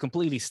don't have to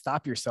completely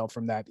stop yourself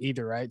from that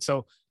either. Right.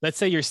 So let's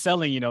say you're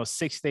selling,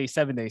 6 days,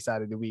 7 days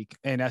out of the week.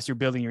 And as you're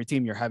building your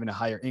team, you're having a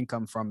higher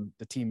income from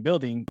the team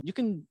building. You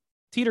can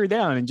teeter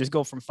down and just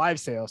go from 5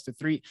 sales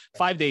to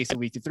 5 days a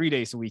week to 3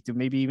 days a week to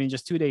maybe even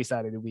just 2 days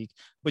out of the week,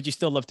 but you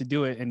still love to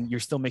do it. And you're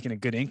still making a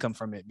good income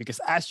from it, because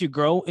as you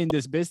grow in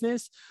this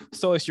business,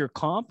 so as your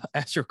comp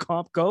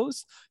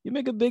goes, you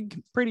make a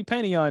pretty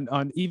penny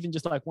on even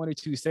just like 1 or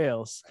 2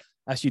 sales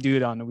as you do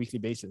it on a weekly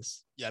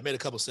basis. Yeah, I made a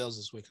couple sales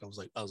this week. I was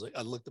like,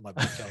 I looked at my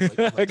bank account.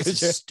 I'm like,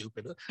 this is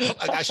stupid.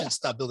 I should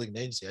stop building an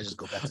agency. I just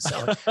go back to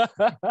selling.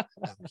 I'm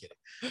kidding.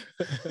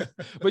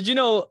 But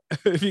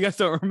if you guys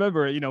don't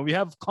remember, we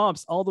have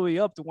comps all the way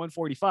up to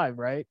 145,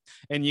 right?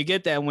 And you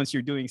get that once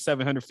you're doing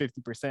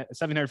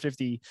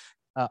 750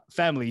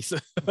 families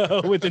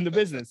within the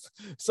business.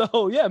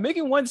 So yeah,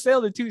 making 1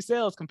 sale to 2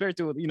 sales compared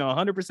to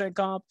 100%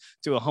 comp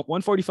to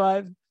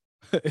 145.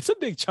 It's a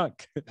big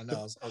chunk. I know.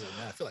 I was like,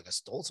 man, I feel like I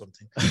stole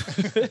something.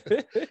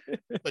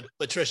 but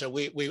Trisha,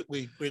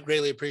 we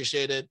greatly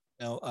appreciate it.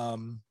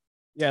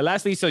 Yeah.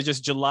 Lastly, so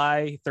just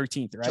July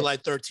 13th, right? July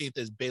 13th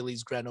is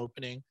Bailey's grand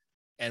opening,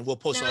 and we'll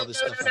post all this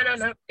stuff.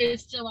 No.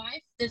 It's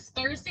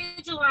Thursday,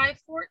 July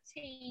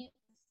 14th.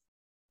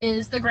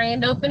 Is the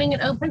grand opening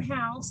and open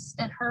house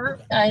at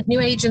her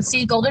new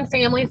agency, Golden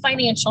Family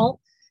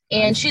Financial.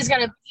 And she's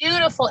got a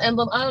beautiful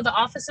emblem. Oh, the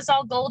office is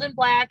all gold and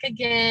black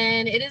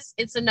again.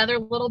 It's another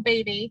little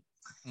baby.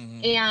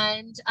 Mm-hmm.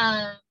 And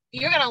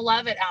you're going to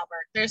love it,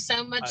 Albert. There's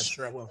so much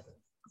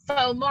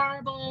faux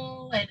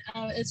marble, and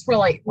it's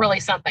really, really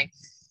something.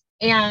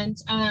 And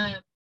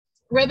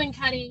ribbon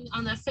cutting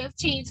on the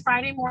 15th,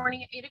 Friday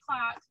morning at 8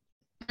 o'clock.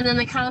 And then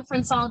the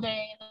conference all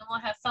day. And then we'll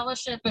have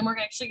fellowship. And we're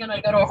actually going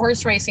to go to a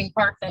horse racing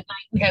park that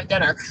night and have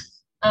dinner.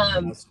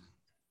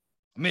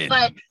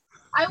 But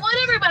I want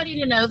everybody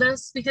to know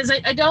this, because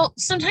I don't,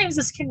 sometimes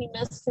this can be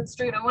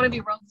misconstrued. I want to be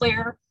real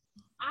clear.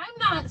 I'm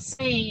not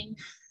saying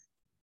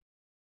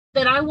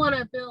that I want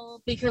to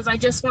build because I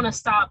just want to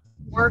stop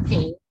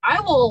working.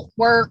 I will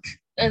work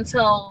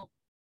until,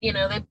 you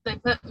know, they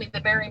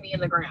bury me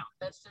in the ground.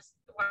 That's just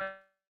what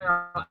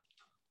I'm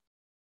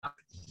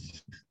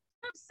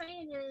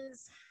saying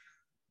is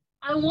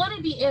I want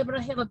to be able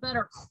to have a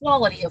better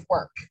quality of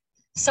work.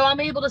 So I'm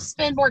able to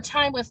spend more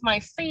time with my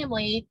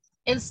family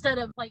instead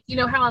of, like, you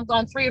know, how I'm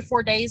gone 3 or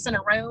 4 days in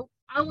a row.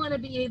 I want to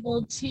be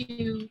able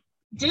to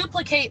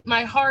duplicate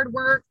my hard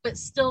work, but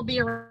still be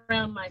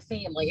around my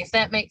family, if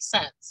that makes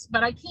sense.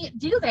 But I can't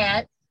do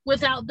that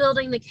without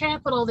building the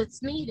capital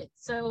that's needed.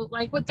 So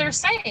like what they're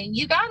saying,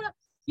 you gotta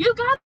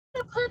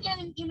put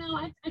in, you know,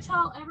 I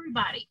tell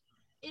everybody,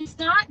 it's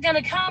not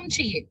gonna come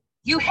to you.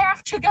 You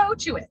have to go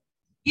to it.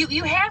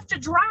 You have to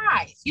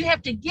drive. You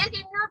have to get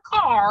in your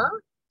car,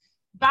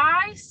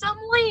 buy some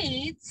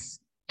leads,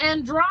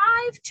 and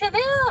drive to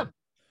them.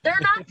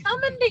 They're not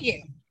coming to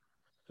you.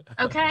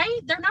 Okay?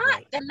 They're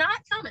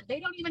not coming. They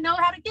don't even know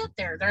how to get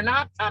there. They're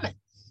not coming.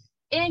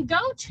 And go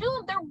to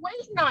them. They're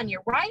waiting on you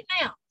right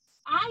now.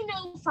 I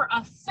know for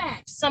a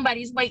fact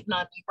somebody's waiting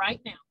on me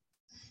right now.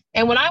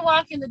 And when I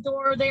walk in the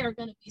door, they are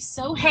going to be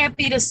so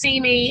happy to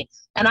see me,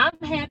 and I'm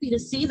happy to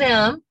see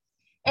them.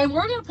 And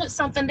we're going to put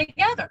something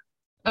together.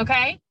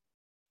 Okay?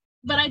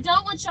 But I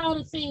don't want y'all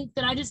to think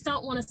that I just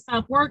don't want to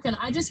stop working.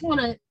 I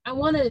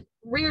want to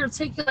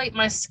re-articulate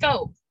my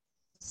scope.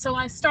 So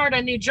I start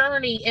a new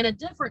journey in a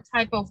different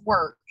type of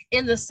work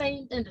in the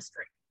same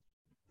industry.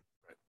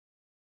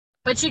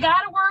 But you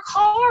got to work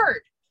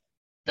hard.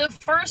 The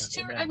first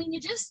two, I mean, you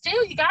just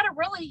do. You got to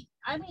really,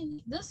 I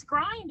mean, this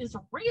grind is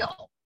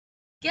real.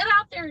 Get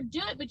out there and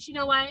do it. But you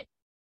know what?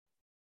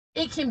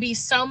 It can be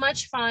so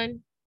much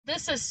fun.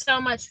 This is so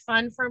much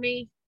fun for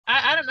me.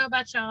 I don't know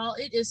about y'all.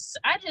 It is,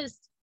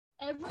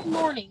 every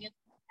morning it's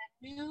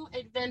a new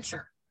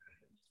adventure.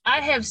 I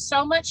have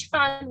so much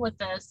fun with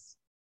this.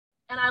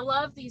 And I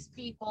love these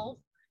people,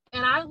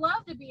 and I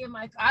love to be in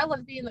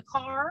the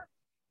car,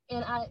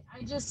 and I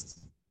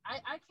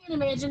can't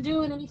imagine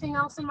doing anything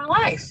else in my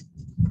life.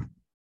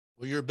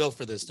 Well, you're built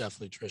for this,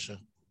 definitely, Trisha.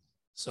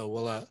 So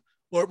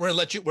we're gonna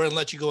let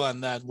you go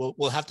on that.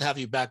 We'll have to have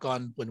you back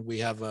on when we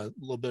have a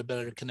little bit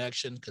better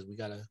connection, because we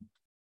gotta,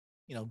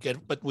 you know,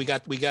 but we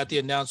got the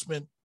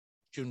announcement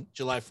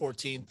July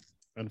 14th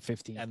and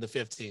 15th and the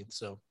 15th.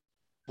 So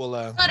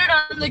we'll put it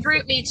on the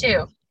group me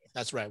too.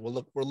 That's right.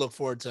 We'll look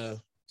forward to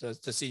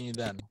seeing you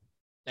then.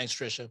 Thanks,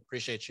 Trisha.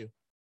 Appreciate you.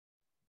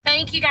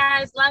 Thank you,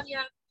 guys. Love you.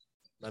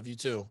 Love you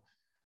too.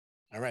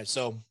 All right.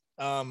 So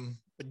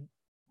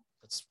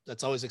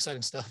that's always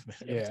exciting stuff, man.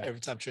 Yeah. Every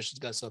time Trisha's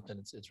got something,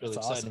 it's really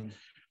exciting. Awesome.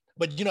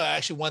 But you know,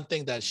 actually one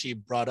thing that she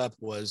brought up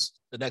was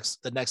the next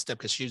step,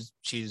 because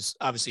she's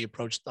obviously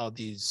approached all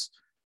these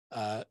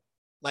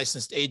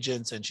licensed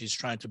agents, and she's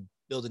trying to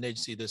build an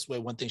agency this way.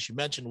 One thing she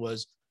mentioned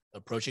was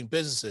approaching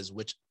businesses,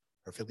 which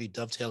perfectly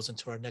dovetails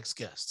into our next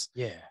guests.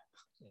 Yeah.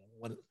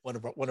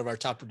 One of our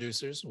top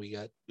producers. We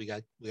got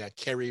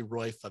Carrie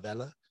Roy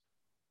Favela.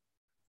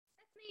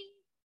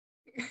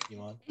 That's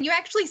me. You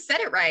actually said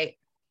it right.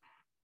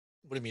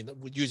 What do you mean?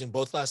 Using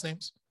both last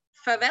names?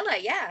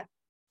 Favela, yeah.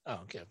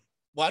 Oh, okay.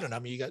 Well, I don't know. I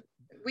mean,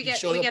 we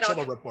get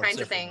all kinds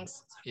of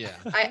things. Yeah.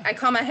 I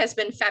call my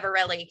husband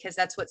Favarelli because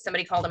that's what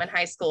somebody called him in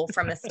high school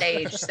from the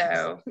stage.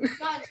 So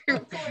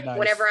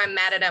whenever I'm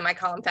mad at him, I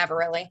call him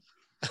Favarelli.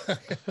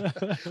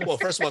 Well,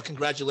 first of all,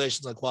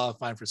 congratulations on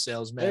qualifying for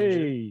sales manager.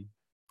 Hey.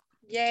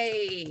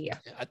 Yay.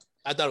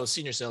 I thought it was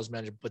senior sales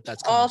manager, but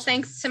that's all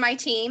thanks to my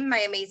team, my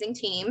amazing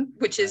team,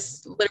 which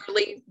is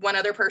literally one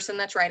other person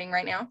that's writing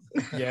right now.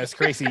 Yeah, it's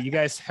crazy. You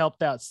guys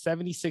helped out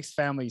 76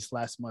 families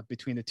last month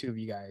between the two of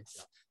you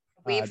guys.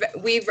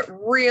 We've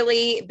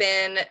really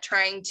been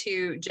trying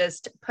to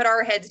just put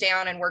our heads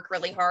down and work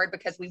really hard,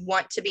 because we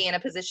want to be in a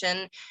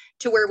position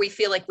to where we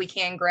feel like we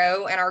can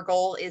grow. And our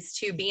goal is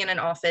to be in an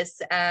office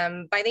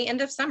by the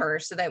end of summer,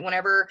 so that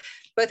whenever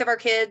both of our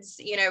kids,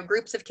 you know,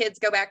 groups of kids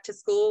go back to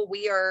school,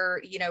 we are,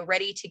 you know,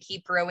 ready to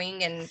keep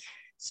growing and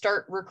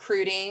start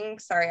recruiting.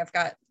 Sorry, I've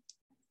got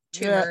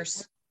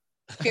tumors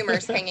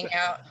hanging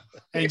out.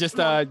 And just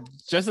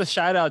a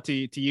shout out to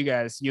you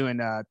guys, you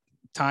and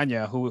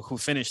Tanya, who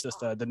finished us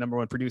the number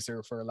one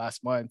producer for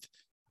last month.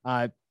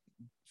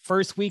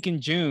 First week in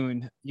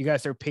June, you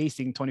guys are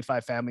pacing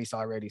 25 families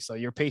already. So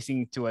you're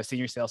pacing to a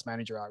senior sales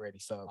manager already.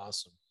 So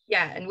awesome.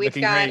 Yeah. And we've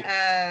got,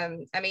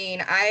 I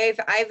mean, I've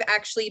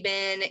actually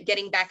been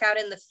getting back out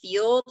in the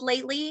field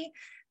lately,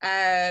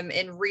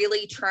 and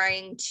really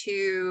trying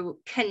to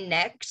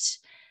connect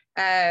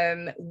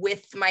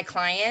with my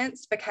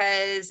clients,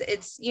 because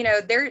it's, you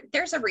know,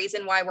 there's a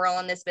reason why we're all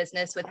in this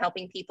business with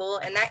helping people,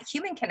 and that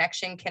human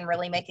connection can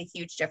really make a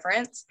huge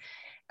difference.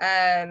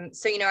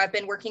 So, I've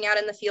been working out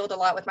in the field a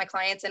lot with my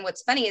clients. And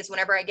what's funny is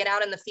whenever I get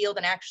out in the field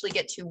and actually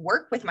get to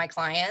work with my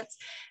clients,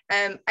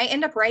 I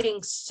end up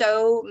writing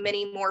so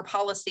many more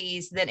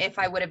policies than if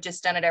I would have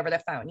just done it over the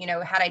phone.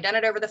 Had I done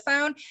it over the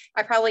phone,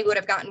 I probably would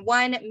have gotten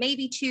 1,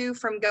 maybe 2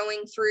 from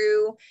going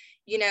through,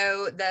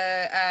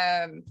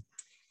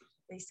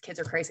 these kids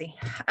are crazy,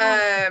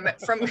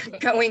 from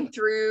going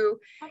through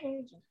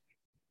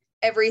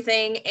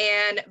everything.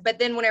 But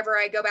then whenever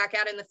I go back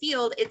out in the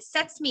field, it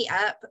sets me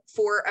up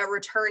for a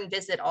return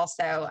visit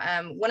also.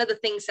 One of the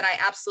things that I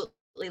absolutely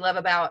love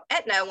about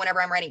Aetna whenever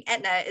I'm writing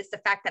Aetna is the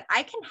fact that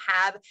I can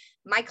have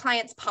my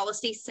client's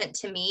policy sent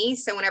to me.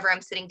 So whenever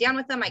I'm sitting down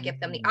with them, I give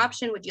them the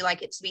option, would you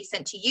like it to be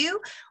sent to you?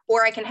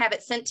 Or I can have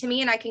it sent to me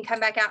and I can come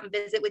back out and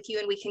visit with you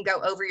and we can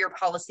go over your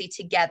policy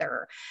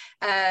together.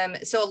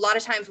 So a lot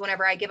of times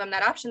whenever I give them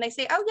that option, they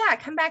say, oh yeah,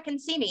 come back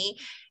and see me.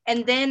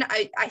 And then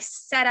I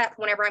set up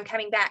whenever I'm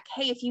coming back,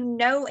 hey, if you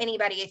know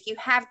anybody, if you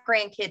have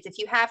grandkids, if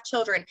you have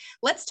children,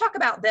 let's talk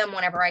about them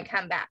whenever I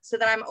come back, so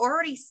that I'm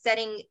already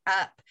setting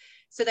up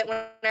so that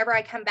whenever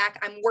I come back,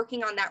 I'm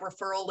working on that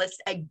referral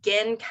list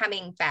again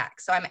coming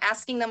back. So I'm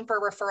asking them for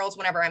referrals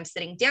whenever I'm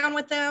sitting down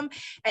with them.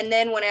 And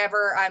then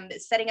whenever I'm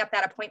setting up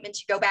that appointment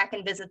to go back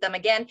and visit them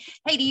again,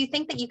 hey, do you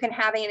think that you can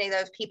have any of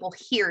those people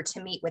here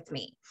to meet with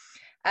me?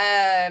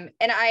 And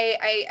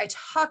I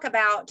talk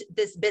about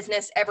this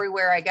business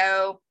everywhere I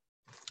go.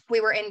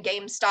 We were in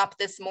GameStop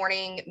this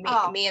morning,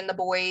 me and the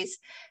boys,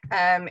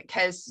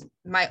 because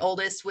my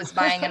oldest was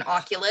buying an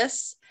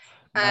Oculus.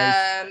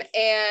 Nice.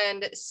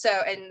 And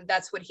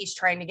that's what he's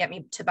trying to get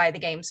me to buy the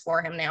games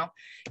for him now.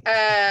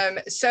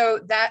 So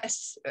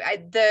that's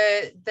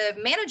the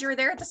manager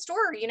there at the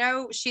store,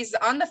 she's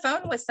on the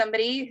phone with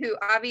somebody who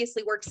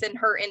obviously works in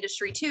her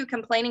industry too,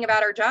 complaining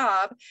about her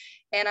job.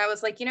 And I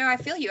was like, I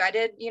feel you. I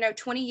did,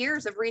 20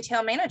 years of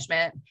retail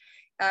management.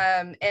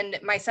 And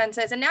my son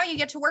says, and now you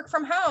get to work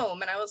from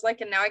home. And I was like,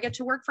 and now I get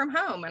to work from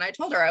home. And I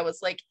told her, I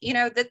was like,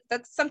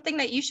 that's something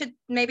that you should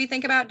maybe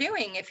think about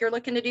doing if you're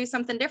looking to do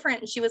something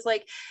different. And she was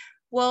like,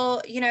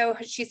 well,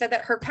 she said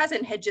that her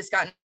cousin had just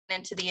gotten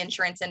into the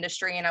insurance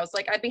industry. And I was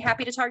like, I'd be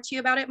happy to talk to you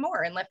about it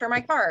more, and left her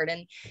my card.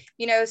 And,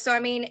 so,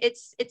 I mean,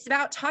 it's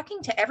about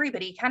talking to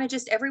everybody, kind of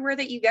just everywhere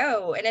that you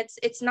go. And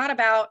it's not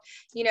about,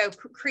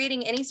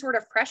 creating any sort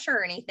of pressure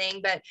or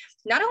anything, but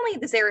not only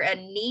is there a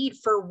need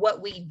for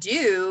what we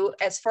do,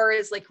 as far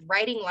as like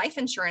writing life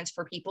insurance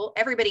for people,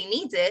 everybody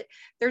needs it.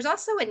 There's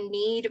also a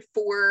need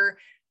for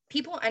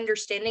people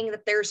understanding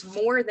that there's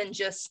more than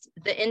just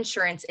the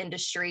insurance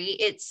industry.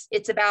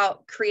 It's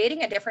about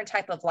creating a different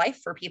type of life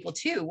for people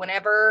too.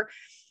 Whenever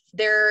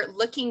they're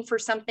looking for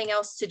something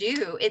else to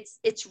do,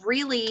 it's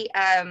really,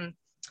 I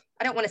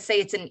don't want to say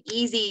it's an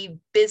easy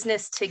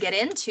business to get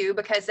into,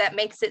 because that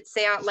makes it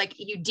sound like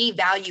you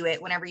devalue it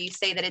whenever you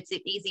say that it's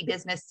an easy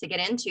business to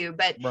get into.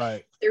 But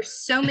right. There's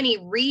so many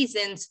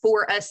reasons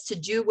for us to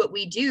do what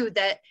we do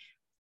that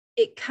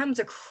it comes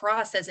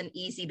across as an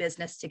easy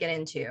business to get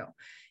into.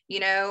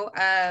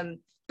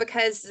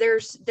 Because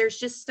there's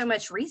just so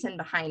much reason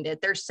behind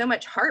it. There's so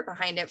much heart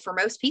behind it for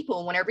most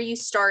people. Whenever you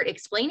start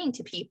explaining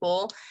to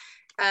people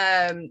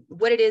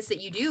what it is that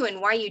you do and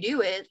why you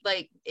do it,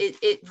 like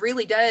it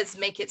really does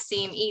make it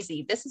seem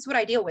easy. This is what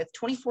I deal with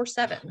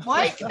 24/7.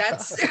 Like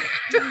that's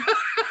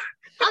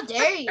how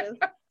dare you?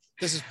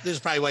 This is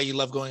probably why you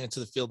love going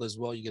into the field as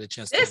well. You get a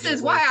chance. This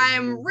is why I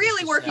am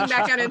really working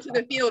back out into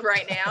the field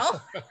right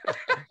now.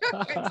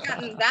 It's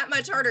gotten that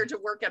much harder to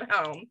work at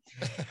home.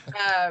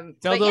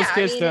 Tell those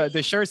kids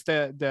the shirts,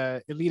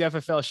 the Elite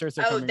FFL shirts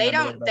are coming. They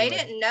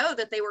didn't know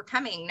that they were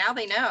coming. Now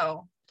they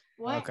know.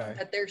 What? Okay.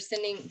 That they're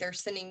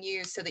sending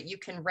you so that you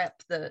can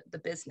rep the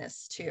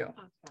business too.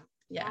 Okay.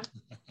 Yeah.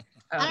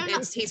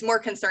 He's more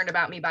concerned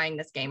about me buying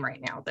this game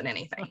right now than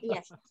anything.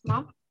 Yes,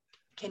 Mom.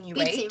 Can you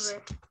wait?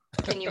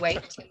 Can you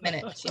wait 10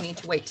 minutes? You need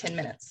to wait 10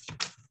 minutes.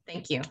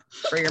 Thank you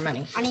for your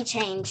money. I need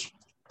change.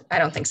 I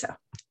don't think so.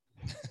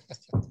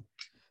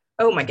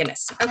 Oh my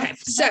goodness. Okay.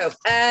 So,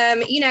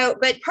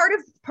 but part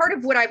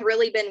of what I've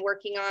really been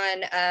working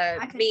on,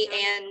 me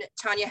and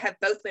Tanya have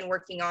both been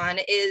working on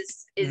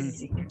is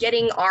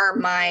getting our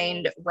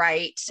mind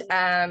right.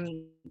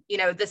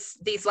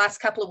 These last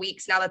couple of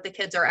weeks, now that the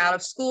kids are out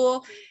of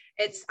school,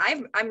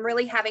 I'm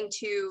really having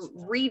to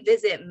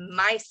revisit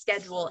my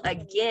schedule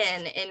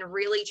again and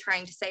really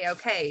trying to say,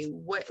 okay,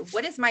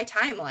 what is my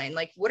timeline?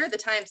 Like, what are the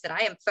times that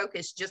I am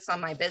focused just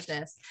on my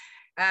business?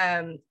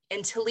 And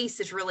Talise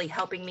is really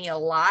helping me a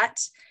lot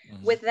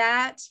with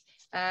that.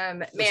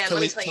 Man,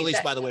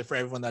 Talise, by the way, for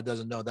everyone that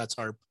doesn't know, that's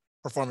our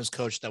performance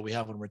coach that we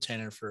have on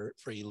retainer for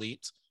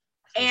Elite.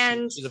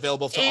 And she's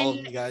available for all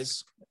of you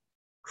guys.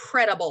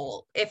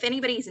 Incredible. If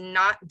anybody's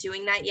not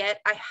doing that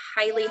yet, I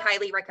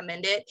highly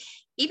recommend it.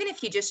 Even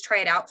if you just try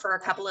it out for a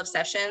couple of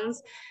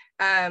sessions.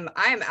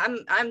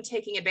 I'm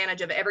taking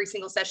advantage of every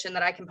single session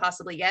that I can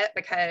possibly get,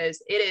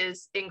 because it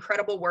is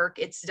incredible work.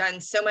 It's done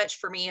so much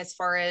for me as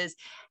far as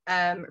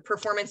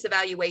performance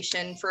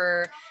evaluation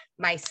for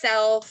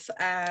myself,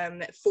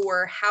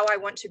 for how I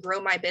want to grow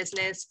my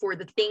business, for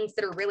the things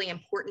that are really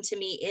important to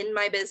me in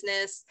my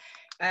business.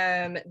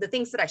 the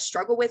things that I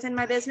struggle with in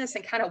my business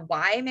and kind of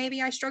why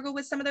maybe I struggle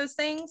with some of those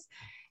things.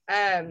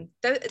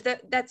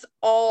 That's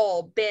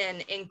all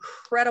been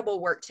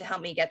incredible work to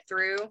help me get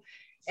through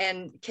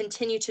and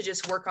continue to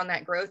just work on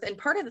that growth. And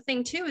part of the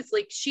thing too is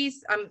like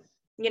she's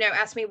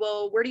asked me,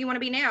 well, where do you want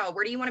to be now?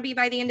 Where do you want to be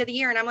by the end of the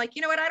year? And I'm like,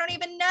 you know what? I don't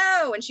even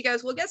know. And she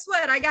goes, well, guess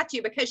what? I got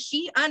you, because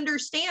she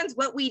understands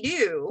what we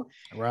do.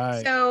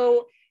 Right.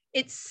 So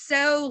it's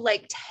so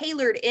like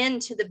tailored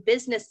into the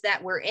business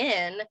that we're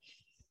in.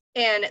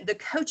 And the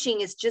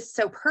coaching is just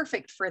so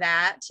perfect for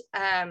that,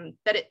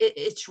 that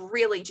it's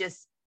really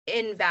just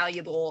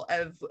invaluable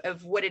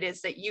of what it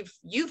is that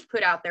you've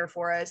put out there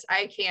for us.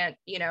 I can't,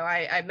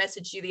 I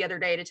messaged you the other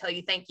day to tell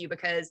you thank you,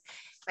 because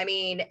I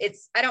mean,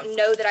 I don't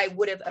know that I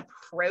would have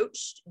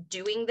approached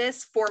doing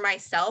this for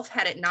myself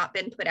had it not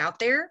been put out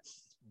there.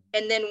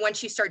 And then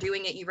once you start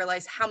doing it, you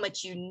realize how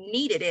much you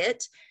needed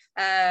it,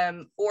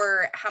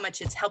 or how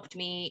much it's helped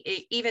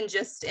me, even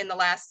just in the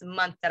last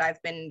month that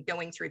I've been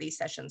going through these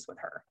sessions with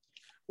her.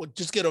 Well,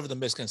 just get over the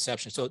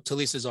misconception. So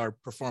Talisa is our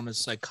performance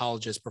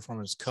psychologist,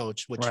 performance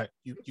coach, which right.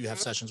 you have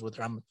sessions with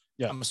her. I'm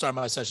gonna start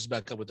my sessions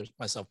back up with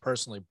myself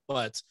personally,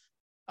 but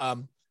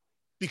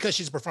because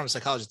she's a performance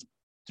psychologist,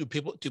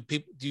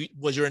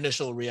 was your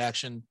initial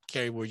reaction,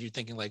 Carrie, were you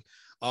thinking like,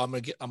 oh, I'm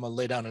gonna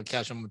lay down on the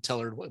couch, I'm gonna tell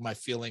her what my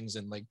feelings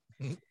and like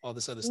all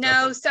this other stuff?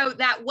 No, so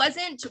that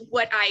wasn't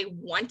what I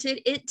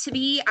wanted it to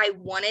be. I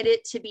wanted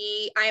it to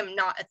be, I am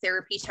not a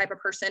therapy type of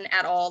person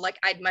at all. Like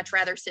I'd much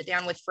rather sit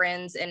down with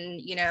friends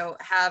and,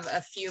 have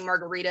a few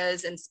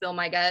margaritas and spill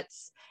my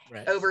guts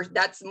over.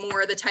 That's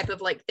more the type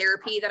of like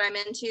therapy that I'm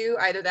into,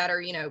 either that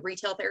or,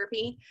 retail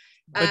therapy.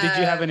 But did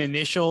you have an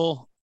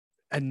initial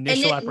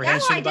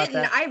apprehension about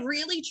that? I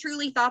really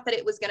truly thought that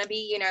it was going to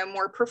be,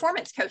 more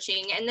performance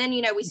coaching. And then,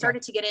 we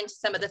started to get into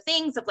some of the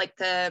things of like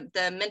the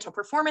mental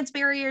performance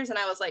barriers. And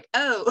I was like,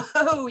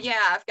 oh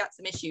yeah, I've got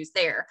some issues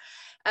there.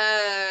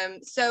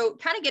 So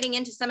kind of getting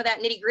into some of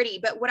that nitty gritty.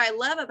 But what I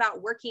love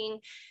about working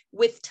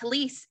with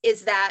Talisa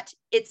is that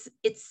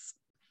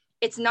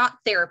it's not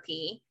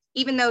therapy,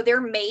 even though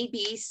there may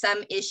be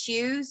some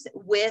issues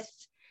with,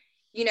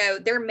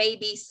 there may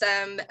be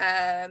some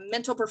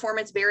mental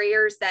performance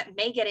barriers that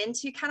may get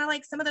into kind of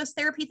like some of those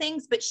therapy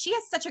things, but she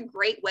has such a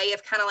great way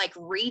of kind of like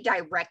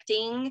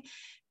redirecting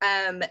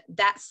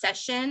that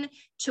session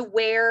to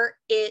where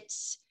it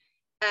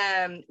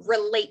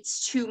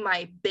relates to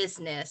my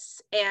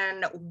business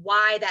and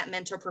why that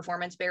mental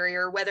performance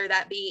barrier, whether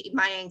that be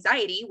my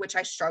anxiety, which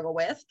I struggle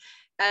with,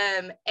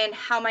 and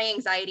how my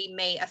anxiety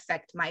may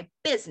affect my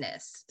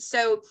business.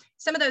 So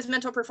some of those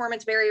mental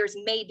performance barriers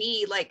may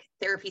be like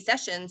therapy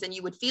sessions, and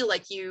you would feel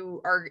like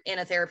you are in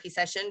a therapy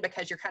session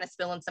because you're kind of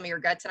spilling some of your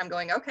guts. And I'm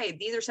going, okay,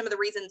 these are some of the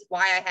reasons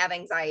why I have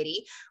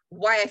anxiety,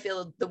 why I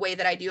feel the way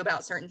that I do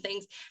about certain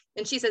things.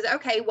 And she says,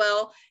 okay,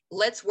 well,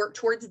 let's work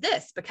towards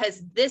this,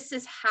 because this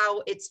is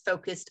how it's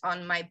focused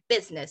on my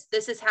business.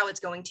 This is how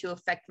it's going to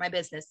affect my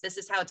business. This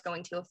is how it's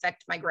going to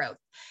affect my growth.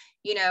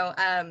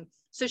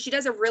 So she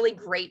does a really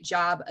great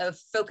job of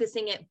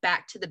focusing it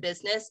back to the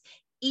business,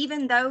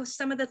 even though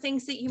some of the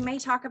things that you may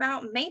talk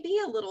about may be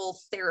a little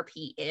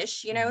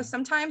therapy-ish.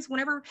 Sometimes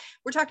whenever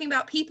we're talking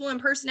about people and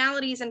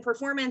personalities and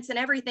performance and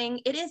everything,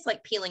 it is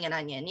like peeling an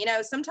onion.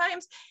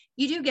 Sometimes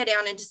you do get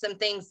down into some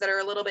things that are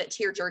a little bit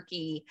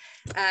tear-jerky,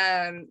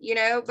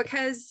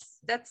 because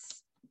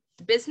that's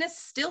business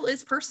still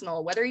is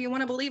personal, whether you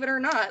want to believe it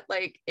or not.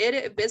 Like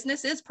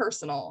business is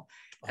personal.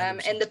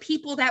 And the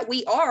people that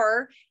we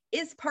are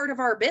is part of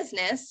our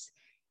business.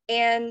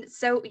 And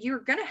so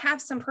you're going to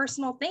have some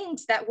personal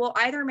things that will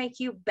either make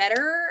you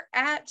better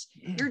at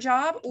your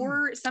job,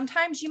 or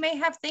sometimes you may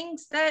have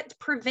things that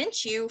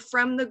prevent you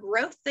from the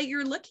growth that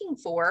you're looking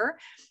for.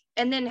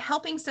 And then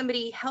having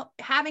somebody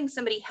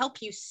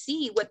help you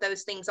see what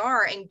those things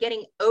are and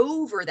getting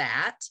over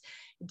that,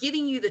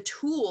 giving you the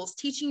tools,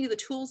 teaching you the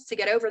tools to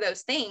get over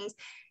those things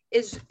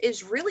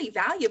is really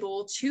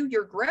valuable to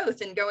your growth,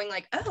 and going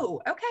like,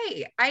 oh,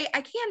 okay, I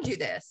can do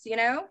this,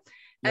 Yeah,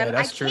 I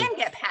that's true. can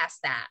get past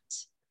that.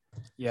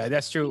 Yeah,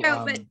 that's true.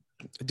 But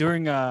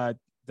During our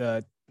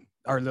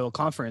little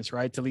conference,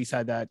 right,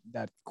 Talisa had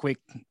that quick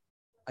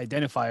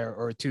identifier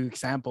or two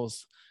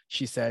examples,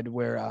 she said,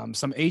 where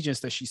some agents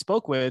that she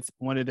spoke with,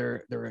 one of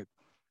their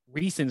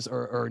reasons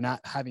or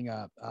not having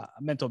a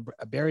mental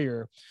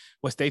barrier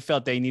was they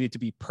felt they needed to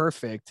be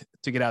perfect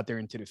to get out there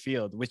into the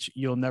field, which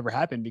you'll never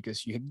happen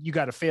because you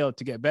got to fail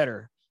to get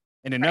better.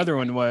 And another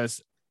one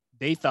was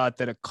they thought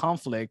that a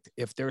conflict,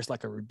 if there's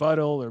like a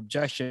rebuttal or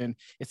objection,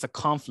 it's a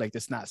conflict,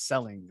 it's not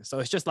selling. So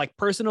it's just like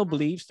personal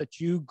beliefs that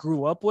you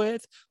grew up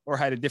with or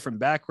had a different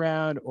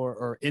background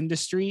or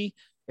industry.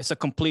 It's a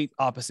complete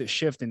opposite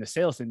shift in the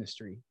sales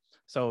industry.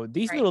 So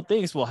these little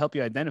things will help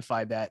you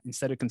identify that,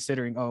 instead of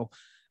considering,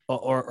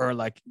 or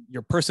like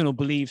your personal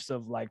beliefs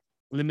of like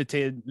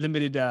limited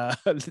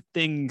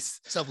things,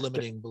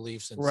 self-limiting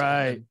beliefs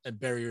and and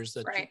barriers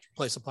that you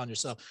place upon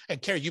yourself.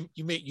 And Carrie,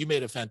 you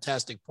made a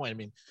fantastic point. I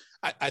mean,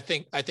 I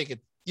think it,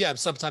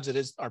 sometimes it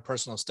is our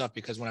personal stuff,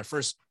 because when I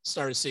first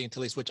started seeing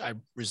Talisa, which I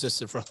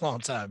resisted for a long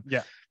time,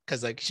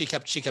 because like she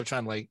kept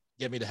trying to like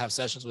get me to have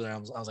sessions with her. I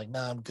was like,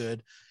 nah, I'm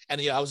good. And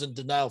I was in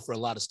denial for a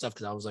lot of stuff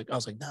because I was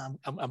like, nah,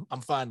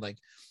 I'm fine. Like,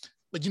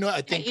 but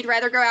I think you'd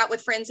rather go out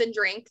with friends and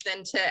drink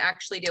than to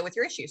actually deal with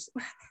your issues.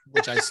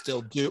 which I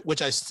still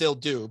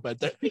do.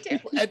 But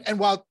and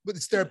while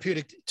it's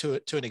therapeutic to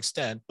an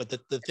extent, but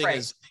the thing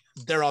is,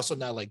 they're also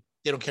not like,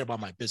 they don't care about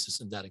my business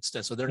in that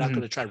extent. So they're not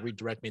going to try to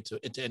redirect me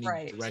into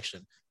any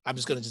direction. I'm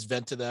just going to just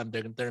vent to them.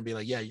 They're going to be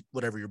like, yeah,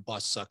 whatever, your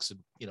boss sucks and,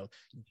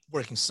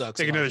 working sucks.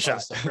 Take another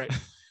shot. Stuff, right?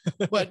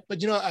 but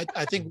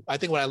I think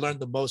what I learned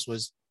the most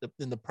was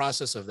in the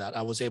process of that,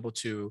 I was able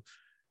to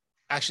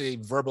actually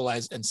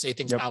verbalize and say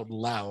things out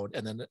loud.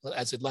 And then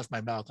as it left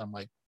my mouth, I'm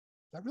like,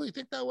 I really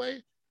think that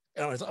way.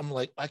 And I'm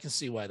like, I can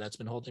see why that's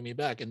been holding me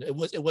back. And it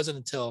wasn't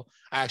until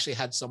I actually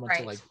had someone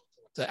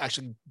to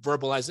actually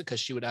verbalize it, because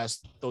she would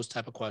ask those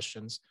type of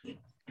questions.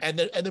 And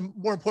then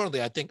more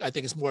importantly, I think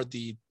it's more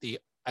the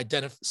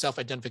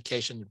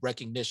self-identification,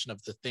 recognition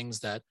of the things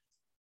that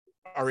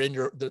are in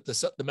your,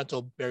 the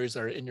mental barriers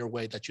that are in your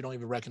way that you don't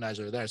even recognize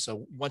are there.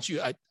 So once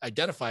you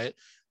identify it,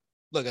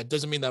 look, it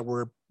doesn't mean that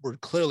we're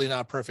clearly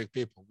not perfect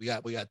people. We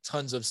got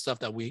tons of stuff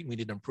that we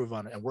need to improve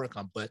on and work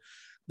on. But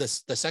the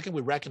second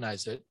we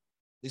recognize it,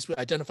 at least we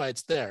identify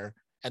it's there.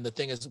 And the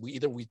thing is, we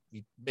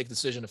make the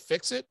decision to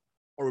fix it,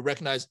 or we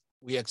recognize,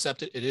 we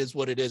accept it. It is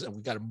what it is, and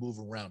we got to move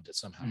around it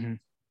somehow,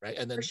 right?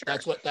 And then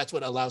that's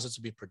what allows us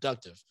to be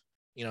productive.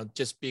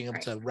 Just being able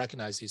to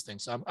recognize these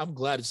things. So I'm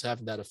glad it's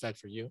having that effect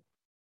for you.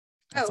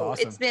 That's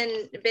awesome. It's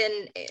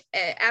been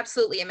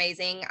absolutely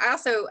amazing. I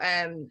also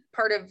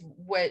part of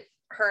what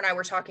her and I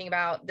were talking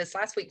about this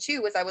last week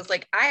too was, I was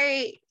like,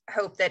 I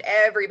hope that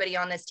everybody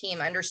on this team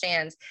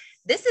understands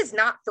this is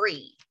not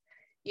free.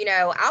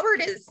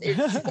 Albert is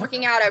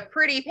working out a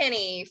pretty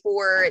penny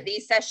for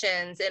these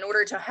sessions in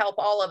order to help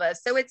all of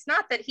us. So it's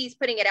not that he's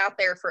putting it out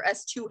there for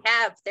us to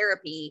have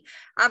therapy.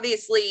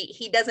 Obviously,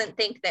 he doesn't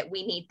think that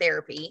we need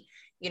therapy.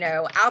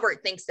 Albert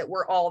thinks that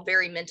we're all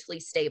very mentally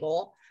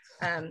stable.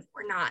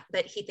 We're not,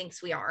 but he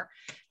thinks we are.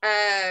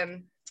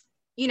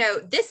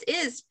 This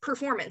is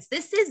performance.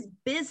 This is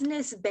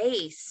business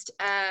based.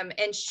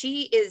 And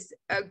she is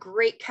a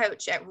great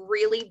coach at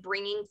really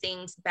bringing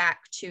things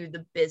back to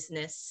the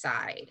business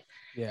side.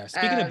 Yeah.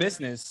 Speaking of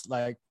business,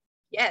 like,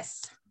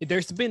 yes,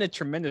 there's been a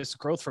tremendous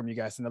growth from you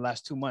guys in the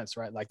last 2 months,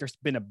 right? Like, there's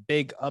been a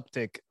big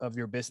uptick of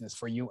your business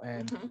for you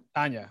and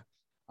Tanya.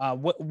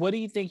 What do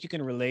you think you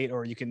can relate,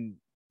 or you can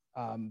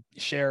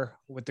share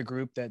with the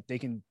group that they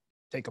can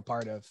take a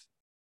part of,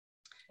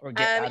 or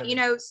get out of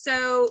it?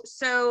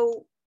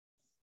 So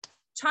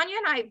Tanya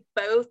and I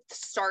both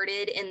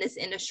started in this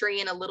industry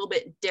in a little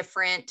bit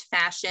different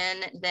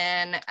fashion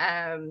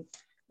than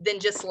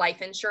just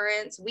life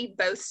insurance. We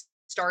both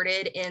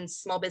started in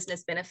small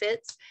business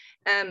benefits.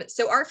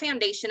 So our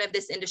foundation of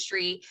this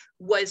industry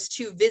was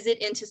to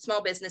visit into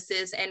small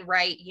businesses and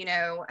write,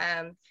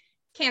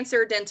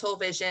 cancer, dental,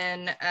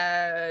 vision,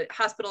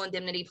 hospital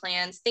indemnity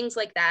plans, things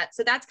like that.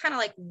 So that's kind of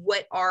like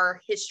what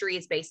our history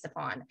is based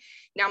upon.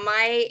 Now,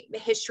 my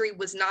history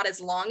was not as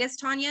long as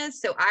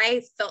Tanya's, so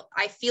I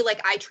feel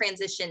like I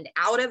transitioned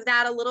out of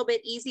that a little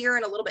bit easier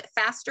and a little bit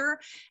faster.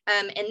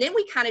 And then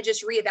we kind of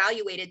just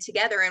reevaluated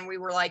together, and we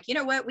were like, you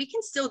know what, we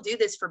can still do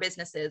this for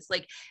businesses.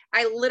 Like,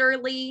 I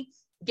literally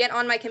get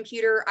on my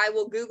computer, I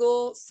will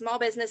Google small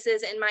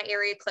businesses in my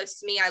area close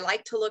to me. I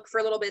like to look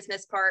for little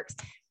business parks.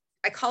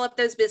 I call up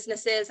those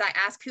businesses. I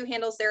ask who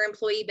handles their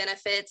employee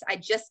benefits. I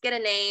just get a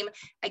name.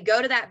 I go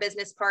to that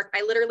business park.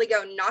 I literally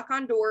go knock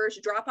on doors,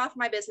 drop off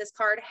my business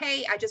card.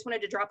 Hey, I just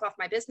wanted to drop off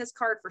my business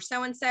card for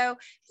so-and-so.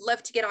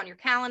 Love to get on your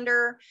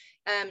calendar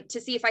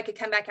to see if I could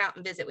come back out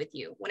and visit with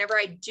you. Whenever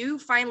I do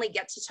finally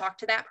get to talk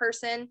to that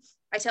person,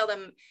 I tell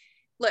them,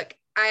 look,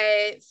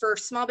 for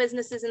small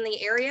businesses in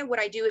the area, what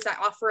I do is I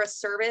offer a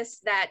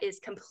service that is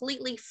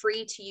completely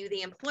free to you,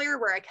 the employer,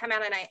 where I come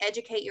out and I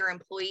educate your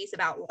employees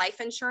about life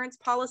insurance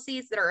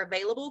policies that are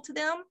available to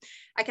them.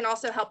 I can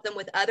also help them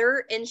with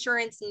other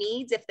insurance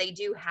needs if they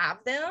do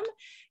have them.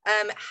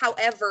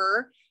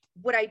 However,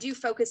 what I do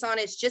focus on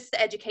is just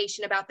the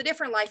education about the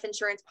different life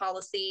insurance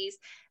policies.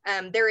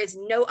 There is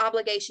no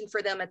obligation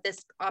for them at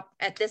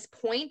this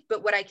point,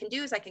 but what I can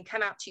do is I can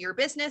come out to your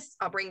business.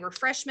 I'll bring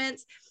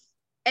refreshments,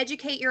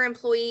 educate your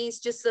employees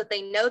just so that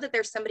they know that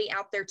there's somebody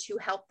out there to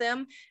help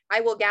them.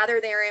 I will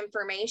gather their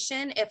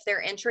information if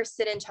they're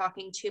interested in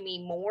talking to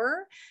me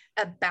more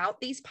about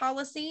these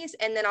policies,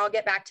 and then I'll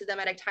get back to them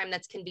at a time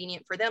that's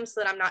convenient for them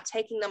so that I'm not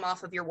taking them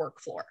off of your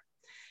work floor.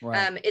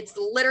 Right. It's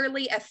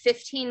literally a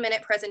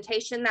 15-minute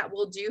presentation that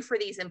we'll do for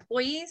these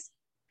employees,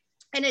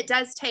 and it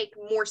does take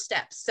more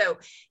steps. So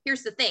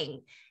here's the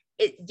thing.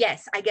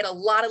 Yes, I get a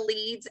lot of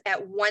leads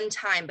at one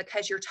time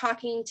because you're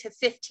talking to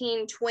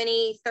 15,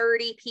 20,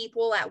 30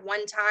 people at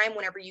one time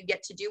whenever you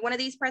get to do one of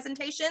these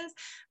presentations,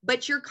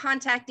 but you're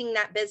contacting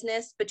that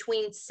business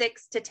between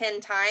 6 to 10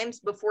 times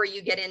before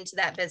you get into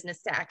that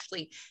business to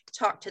actually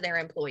talk to their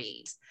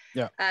employees.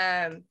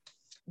 Yeah.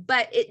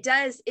 But it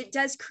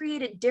does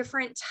create a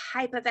different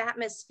type of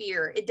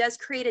atmosphere. It does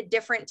create a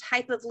different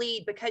type of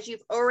lead because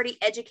you've already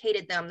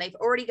educated them. They've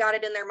already got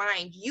it in their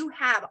mind. You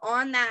have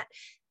on that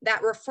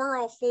that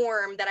referral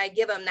form that I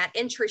give them, that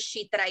interest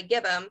sheet that I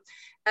give them,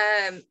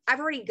 I've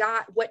already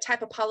got what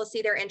type of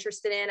policy they're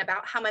interested in,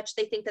 about how much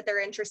they think that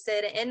they're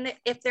interested in,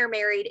 if they're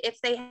married,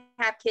 if they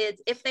have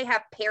kids, if they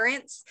have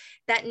parents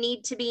that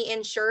need to be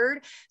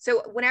insured.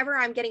 So whenever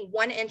I'm getting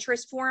one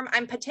interest form,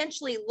 I'm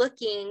potentially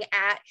looking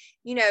at,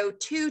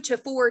 2 to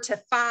 4 to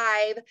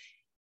 5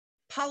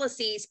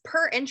 policies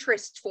per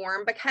interest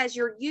form, because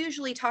you're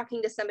usually talking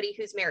to somebody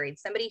who's married,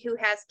 somebody who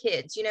has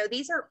kids.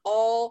 These are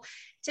all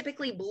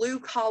typically blue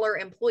collar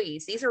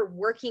employees. These are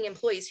working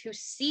employees who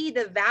see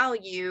the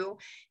value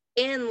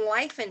in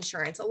life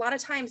insurance. A lot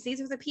of times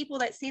these are the people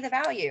that see the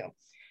value.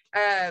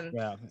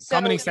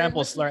 Common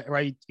examples,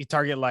 right? You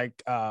target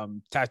like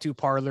tattoo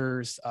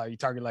parlors, you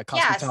target like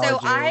cosmetologists. So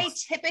I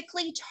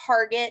typically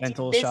target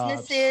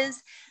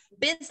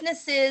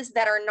businesses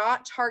that are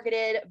not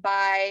targeted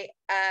by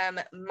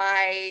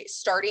my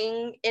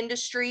starting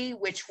industry,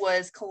 which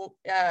was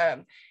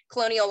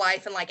Colonial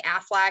Life and like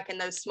Aflac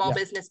and those small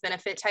business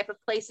benefit type of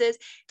places.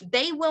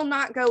 They will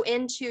not go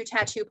into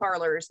tattoo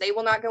parlors. They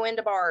will not go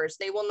into bars.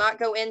 They will not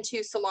go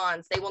into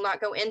salons. They will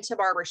not go into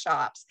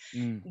barbershops.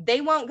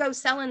 They won't go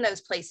sell in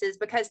those places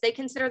because they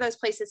consider those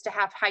places to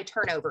have high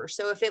turnover.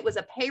 So if it was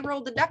a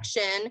payroll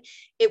deduction,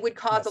 it would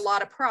cause a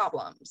lot of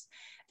problems.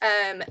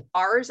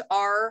 Ours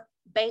are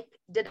bank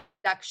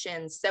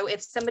deductions. So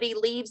if somebody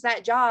leaves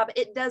that job,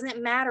 it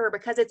doesn't matter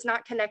because it's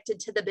not connected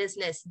to the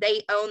business.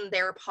 They own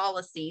their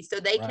policy, so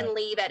they can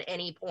leave at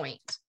any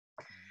point.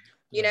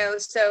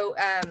 So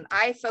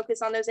I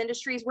focus on those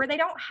industries where they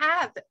don't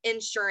have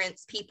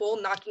insurance people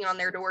knocking on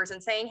their doors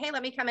and saying, hey,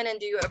 let me come in and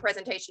do a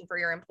presentation for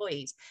your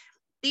employees.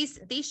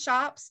 These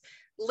shops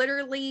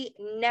literally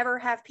never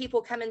have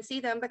people come and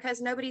see them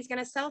because nobody's going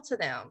to sell to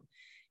them.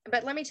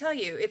 But let me tell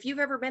you, if you've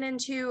ever been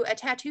into a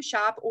tattoo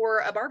shop or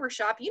a barber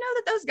shop, you know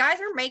that those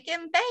guys are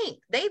making bank.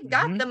 They've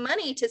got the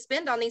money to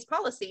spend on these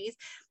policies.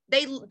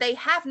 They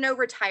have no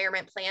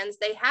retirement plans.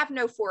 They have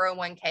no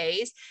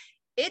 401ks.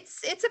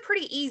 It's a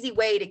pretty easy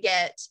way to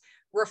get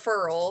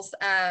referrals.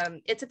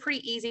 It's a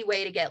pretty easy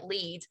way to get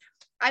leads.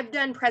 I've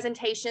done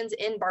presentations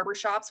in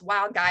barbershops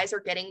while guys are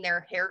getting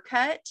their hair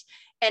cut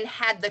and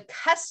had the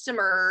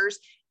customers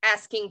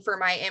asking for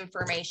my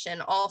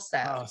information also.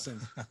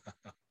 Awesome.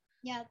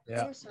 Yeah,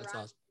 That's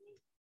awesome.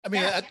 I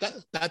mean,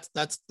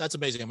 that's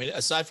amazing. I mean,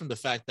 aside from the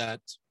fact that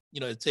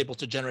it's able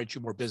to generate you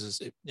more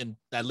business, and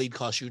that lead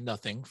costs you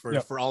nothing.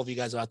 For all of you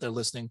guys out there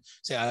listening,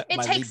 what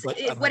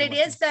it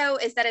is though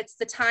is that it's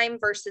the time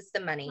versus the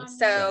money.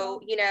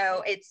 So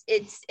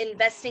it's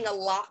investing a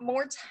lot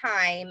more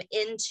time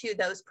into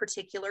those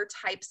particular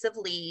types of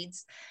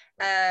leads.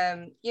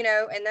 And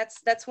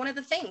that's one of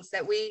the things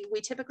that we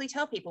typically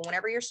tell people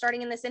whenever you're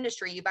starting in this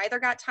industry. You've either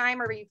got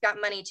time or you've got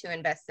money to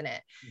invest in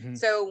it.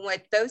 So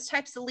with those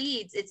types of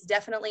leads, it's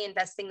definitely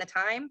investing the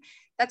time.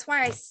 That's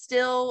why I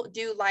still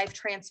do live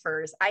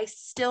transfers. I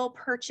still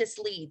purchase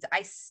leads.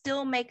 I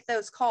still make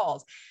those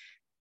calls.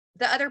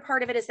 The other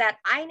part of it is that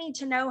I need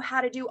to know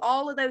how to do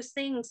all of those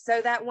things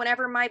so that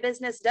whenever my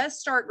business does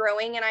start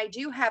growing and I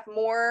do have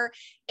more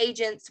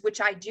agents,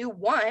 which I do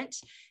want,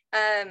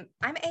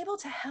 I'm able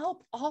to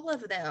help all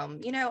of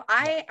them.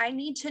 I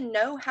need to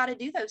know how to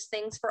do those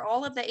things for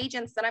all of the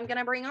agents that I'm going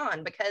to bring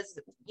on, because,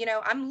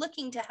 I'm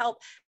looking to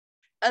help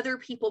other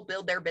people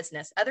build their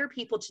business, other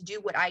people to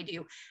do what I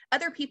do,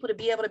 other people to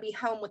be able to be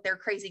home with their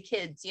crazy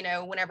kids,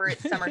 whenever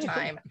it's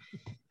summertime.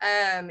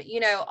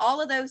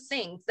 All of those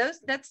things, that's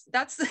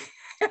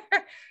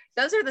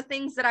those are the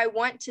things that I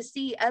want to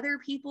see other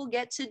people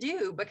get to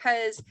do,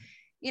 because,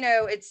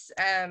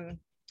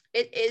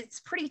 it's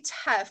pretty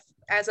tough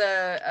as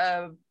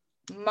a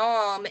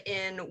mom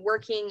in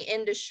working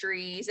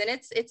industries, and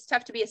it's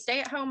tough to be a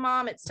stay-at-home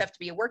mom. It's tough to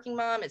be a working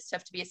mom. It's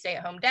tough to be a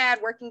stay-at-home dad,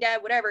 working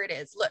dad, whatever it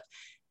is. Look,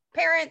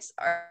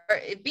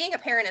 being a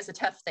parent is a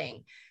tough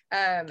thing.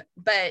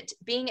 But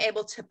being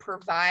able to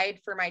provide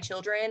for my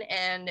children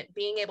and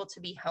being able to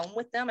be home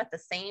with them at the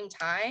same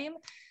time,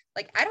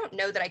 like, I don't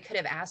know that I could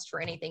have asked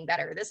for anything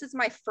better. This is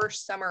my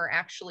first summer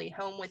actually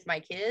home with my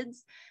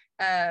kids.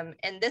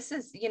 And this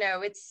is,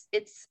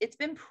 it's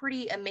been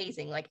pretty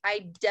amazing. Like,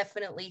 I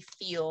definitely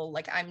feel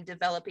like I'm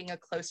developing a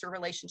closer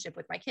relationship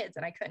with my kids,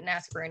 and I couldn't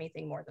ask for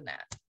anything more than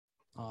that.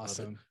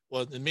 Awesome.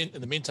 Well, in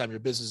the meantime, your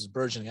business is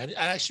burgeoning.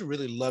 I actually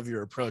really love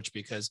your approach,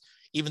 because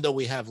even though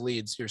we have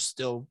leads, you're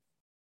still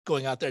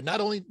going out there,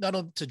 not only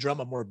to drum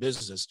up more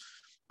business,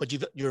 but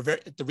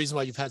the reason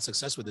why you've had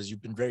success with this,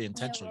 you've been very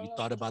intentional. You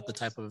thought about the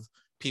type of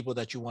people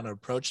that you want to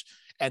approach,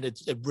 and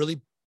it really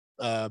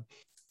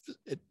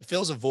it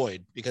fills a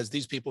void, because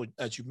these people,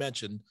 as you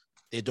mentioned,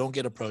 they don't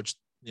get approached.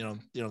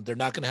 They're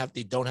not going to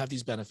they don't have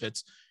these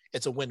benefits.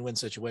 It's a win-win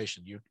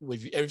situation.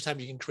 Every time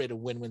you can create a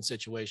win-win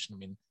situation, I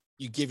mean,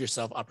 you give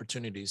yourself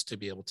opportunities to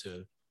be able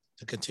to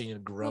continue to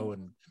grow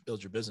and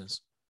build your business.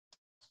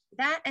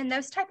 that and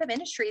those type of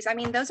industries, I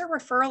mean, those are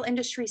referral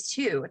industries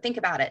too. Think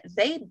about it.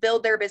 They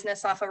build their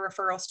business off of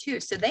referrals too.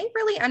 So they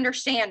really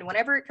understand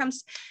whenever it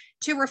comes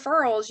to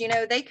referrals, you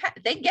know, they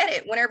get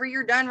it whenever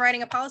you're done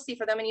writing a policy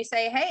for them and you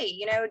say, hey,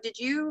 you know,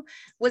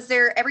 was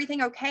there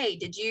everything okay?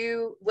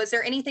 Was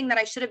there anything that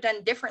I should have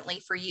done differently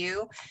for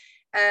you?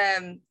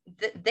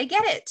 They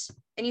get it.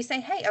 And you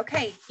say, hey,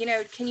 okay, you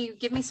know, can you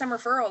give me some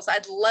referrals?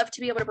 I'd love to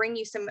be able to bring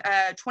you some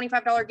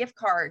 $25 gift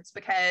cards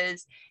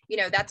because, you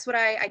know, that's what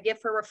I give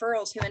for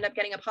referrals who end up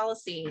getting a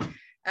policy.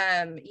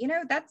 You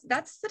know, that's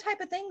the type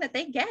of thing that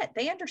they get.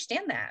 They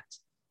understand that.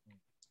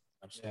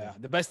 Absolutely. Yeah.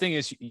 The best thing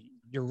is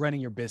you're running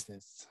your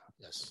business.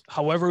 Yes.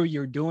 However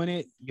you're doing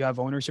it, you have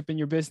ownership in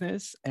your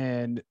business.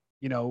 And,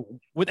 you know,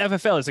 with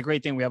FFL, it's a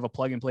great thing. We have a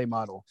plug and play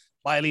model.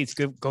 Buy leads,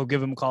 go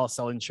give them a call,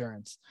 sell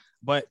insurance.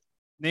 But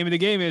name of the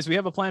game is we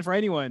have a plan for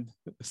anyone.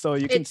 So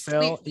you can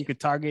sell, you could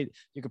target,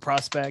 you could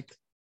prospect.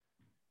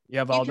 You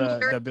have all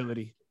the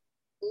ability.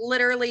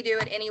 Literally do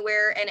it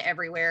anywhere and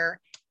everywhere.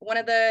 One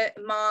of the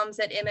moms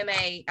at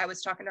MMA, I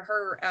was talking to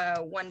her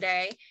one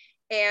day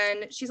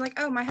and she's like,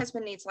 oh, my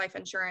husband needs life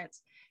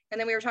insurance. And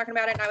then we were talking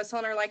about it and I was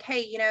telling her like,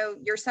 hey, you know,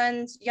 your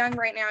son's young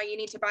right now. You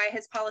need to buy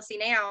his policy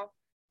now,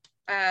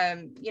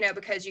 you know,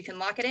 because you can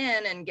lock it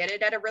in and get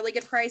it at a really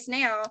good price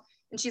now.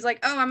 And she's like,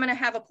 oh, I'm going to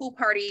have a pool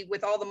party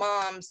with all the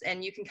moms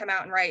and you can come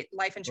out and write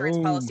life insurance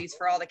policies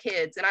for all the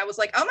kids. And I was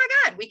like, oh my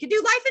God, we could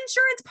do life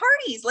insurance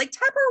parties, like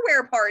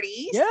Tupperware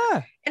parties.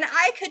 Yeah. And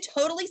I could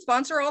totally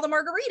sponsor all the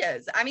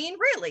margaritas. I mean,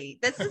 really,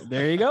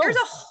 there you go. There's a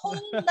whole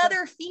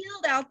nother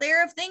field out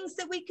there of things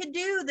that we could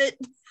do that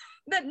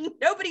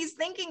nobody's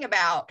thinking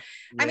about.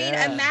 Yeah. I mean,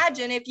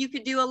 imagine if you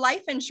could do a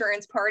life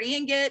insurance party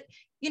and get,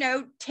 you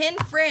know, 10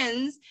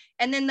 friends,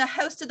 and then the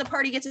host of the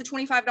party gets a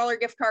 $25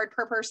 gift card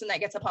per person that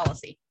gets a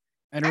policy.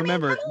 And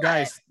remember,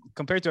 guys,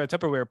 compared to a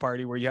Tupperware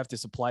party where you have to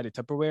supply the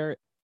Tupperware,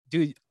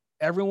 dude,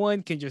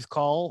 everyone can just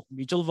call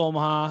Mutual of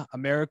Omaha,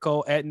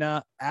 Americo,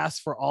 Aetna,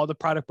 ask for all the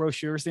product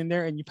brochures in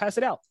there, and you pass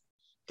it out.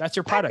 That's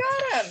your product.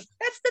 I got them.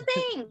 That's the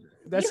thing.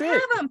 That's you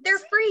it. Have them. They're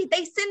free.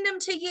 They send them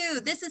to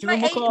you. This is my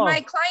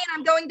client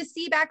I'm going to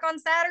see back on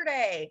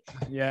Saturday.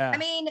 Yeah. I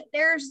mean,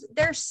 there's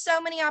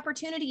so many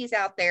opportunities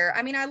out there.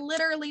 I mean, I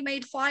literally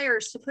made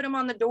flyers to put them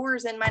on the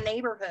doors in my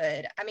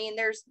neighborhood. I mean,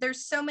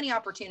 there's so many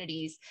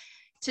opportunities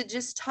to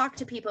just talk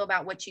to people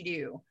about what you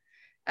do.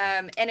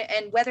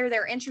 And whether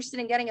they're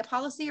interested in getting a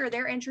policy or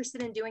they're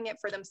interested in doing it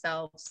for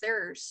themselves,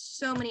 there are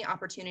so many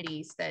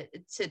opportunities that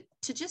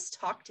to just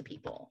talk to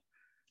people.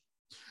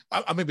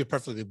 I'm gonna be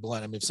perfectly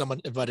blunt. I mean, if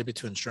someone invited me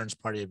to an insurance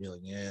party, I'd be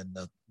like, yeah,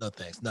 no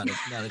thanks, not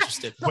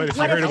interested. But if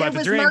you heard about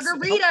the drinks,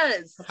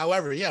 margaritas.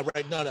 However, yeah,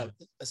 right. No.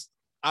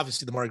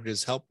 Obviously the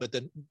margaritas help, but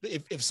then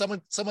if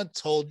someone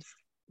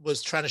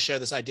was trying to share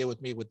this idea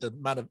with me with the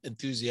amount of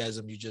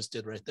enthusiasm you just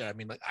did right there, I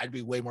mean, like I'd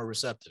be way more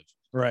receptive.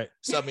 Right.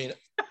 So I mean,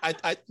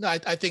 I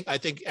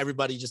think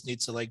everybody just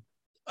needs to like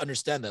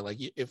understand that, like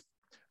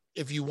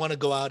if you want to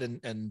go out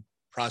and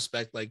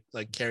prospect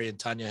like Carrie and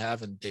Tanya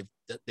have, and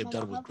they've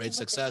done it with great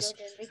success.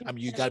 I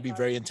mean, you got to be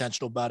very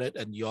intentional about it,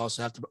 and you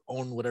also have to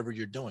own whatever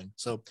you're doing.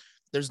 So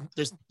there's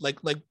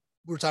like we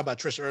were talking about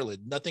Trisha earlier.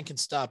 Nothing can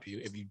stop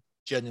you if you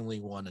genuinely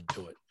want to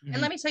do it.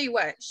 And let me tell you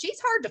what, she's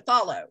hard to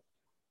follow.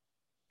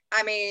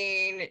 I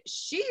mean,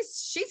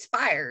 she's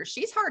fire.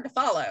 She's hard to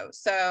follow.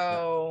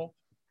 So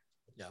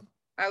yeah.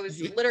 I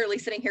was literally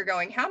sitting here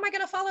going, how am I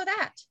going to follow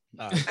that?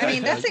 I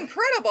mean, that's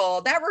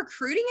incredible. That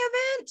recruiting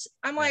event,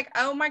 I'm like,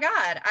 oh my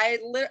God.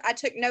 I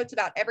took notes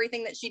about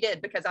everything that she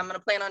did because I'm going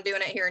to plan on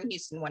doing it here in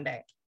Houston one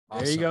day.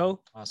 Awesome. There you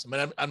go. Awesome.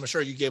 And I'm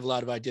sure you gave a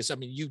lot of ideas. I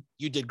mean,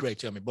 you did great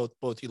too. I mean,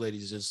 both you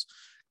ladies just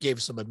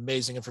gave some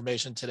amazing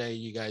information today.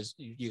 You guys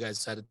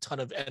had a ton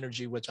of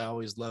energy, which I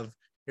always love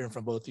hearing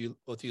from both you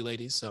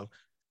ladies. So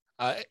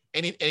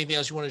anything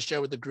else you want to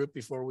share with the group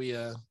before we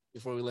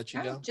let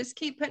you go? Just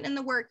keep putting in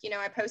the work. You know,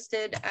 I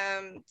posted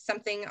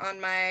something on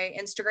my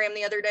Instagram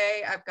the other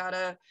day. I've got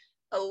a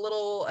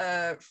little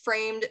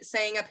framed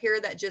saying up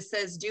here that just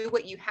says, do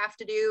what you have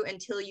to do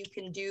until you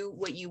can do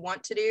what you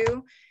want to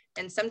do.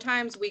 And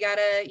sometimes we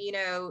gotta, you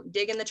know,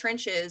 dig in the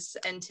trenches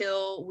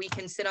until we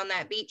can sit on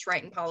that beach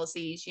writing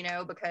policies, you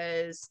know,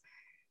 because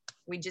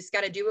we just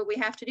got to do what we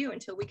have to do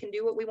until we can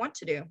do what we want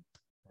to do.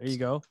 There you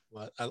go.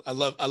 Well, I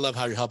love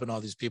how you're helping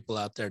all these people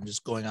out there and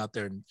just going out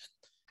there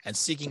and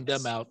seeking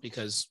them out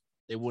because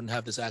they wouldn't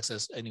have this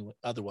access anyway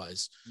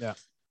otherwise. Yeah.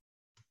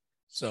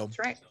 So that's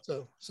right.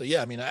 So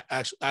yeah, I mean, I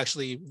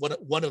actually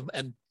one of,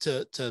 and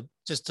to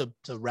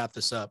wrap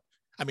this up,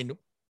 I mean,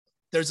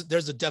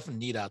 there's a definite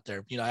need out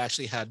there. You know, I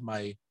actually had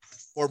my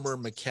former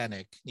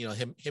mechanic, you know,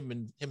 him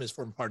and his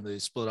former partner, they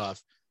split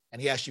off,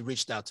 and he actually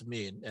reached out to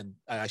me, and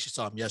I actually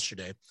saw him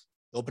yesterday.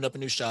 He opened up a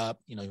new shop.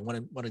 You know, he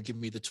wanted to give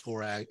me the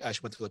tour. I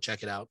actually went to go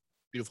check it out.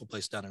 Beautiful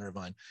place down in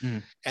Irvine.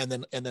 And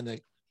then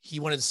he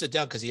wanted to sit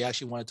down because he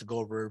actually wanted to go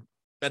over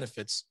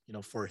benefits, you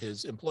know, for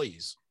his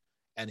employees.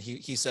 And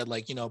he said,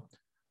 like, you know,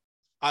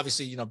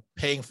 obviously,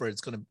 paying for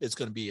it's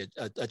gonna be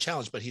a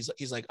challenge. But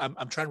he's like, I'm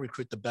trying to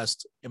recruit the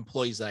best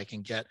employees that I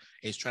can get.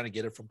 And he's trying to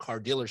get it from car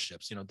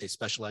dealerships. They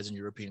specialize in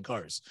European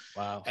cars.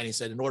 Wow. And he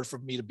said, in order for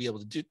me to be able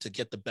to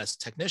get the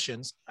best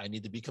technicians, I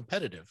need to be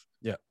competitive.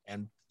 Yeah.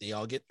 And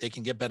they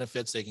can get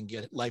benefits, they can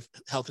get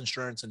health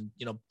insurance, and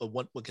but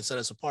what can set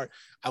us apart?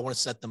 I want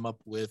to set them up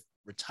with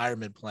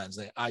retirement plans,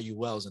 like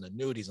IULs and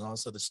annuities and all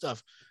this other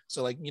stuff.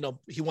 So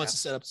he wants to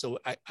set up so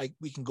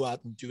we can go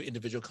out and do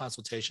individual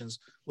consultations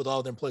with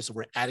all the employees. So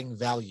we're adding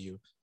value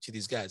to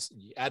these guys.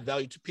 You add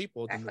value to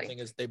people, then the thing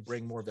is they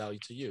bring more value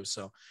to you.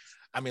 So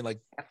I mean, like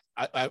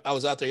I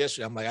was out there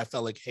yesterday. I'm like, I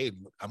felt like, hey,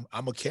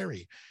 I'm a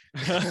carry.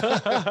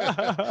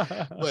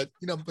 But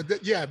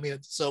I mean,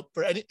 so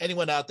for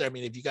anyone out there, I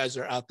mean, if you guys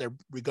are out there,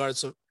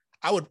 regardless of,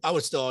 I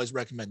would still always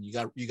recommend you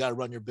got to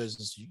run your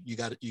business. You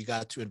got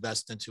to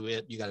invest into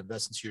it. You got to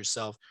invest into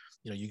yourself.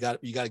 You got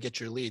to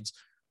get your leads.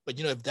 But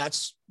if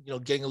that's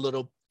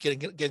getting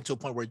to a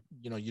point where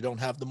you don't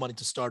have the money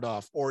to start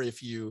off, or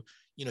if you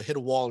hit a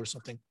wall or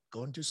something,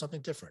 go and do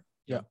something different.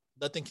 Yeah,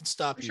 nothing can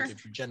stop you sure.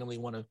 if you genuinely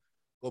want to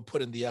go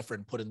put in the effort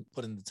and put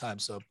in the time.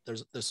 So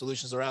the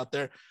solutions are out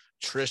there.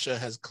 Trisha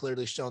has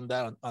clearly shown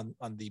that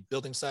on the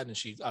building side, and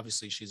she's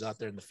out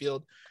there in the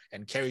field,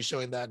 and Carrie's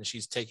showing that, and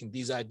she's taking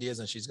these ideas,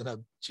 and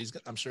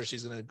I'm sure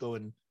she's gonna go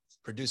and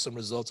produce some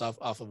results off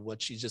of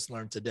what she just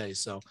learned today.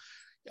 So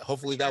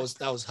hopefully that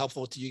was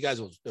helpful to you guys.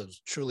 It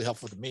was truly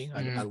helpful to me.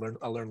 Mm-hmm. I learned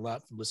a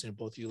lot from listening to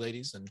both of you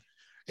ladies, and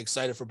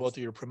excited for both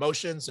of your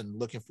promotions, and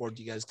looking forward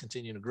to you guys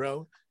continuing to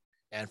grow.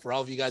 And for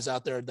all of you guys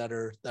out there that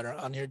are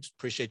on here, just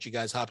appreciate you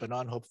guys hopping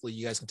on. Hopefully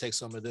you guys can take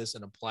some of this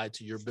and apply it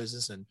to your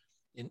business, and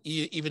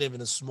even if in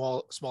a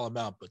small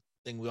amount, but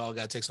I think we all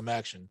got to take some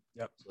action.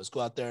 Yep. So let's go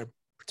out there,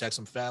 protect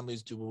some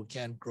families, do what we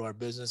can, grow our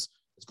business.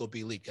 Let's go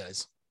be elite,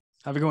 guys.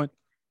 Have a good one.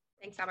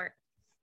 Thanks, Albert.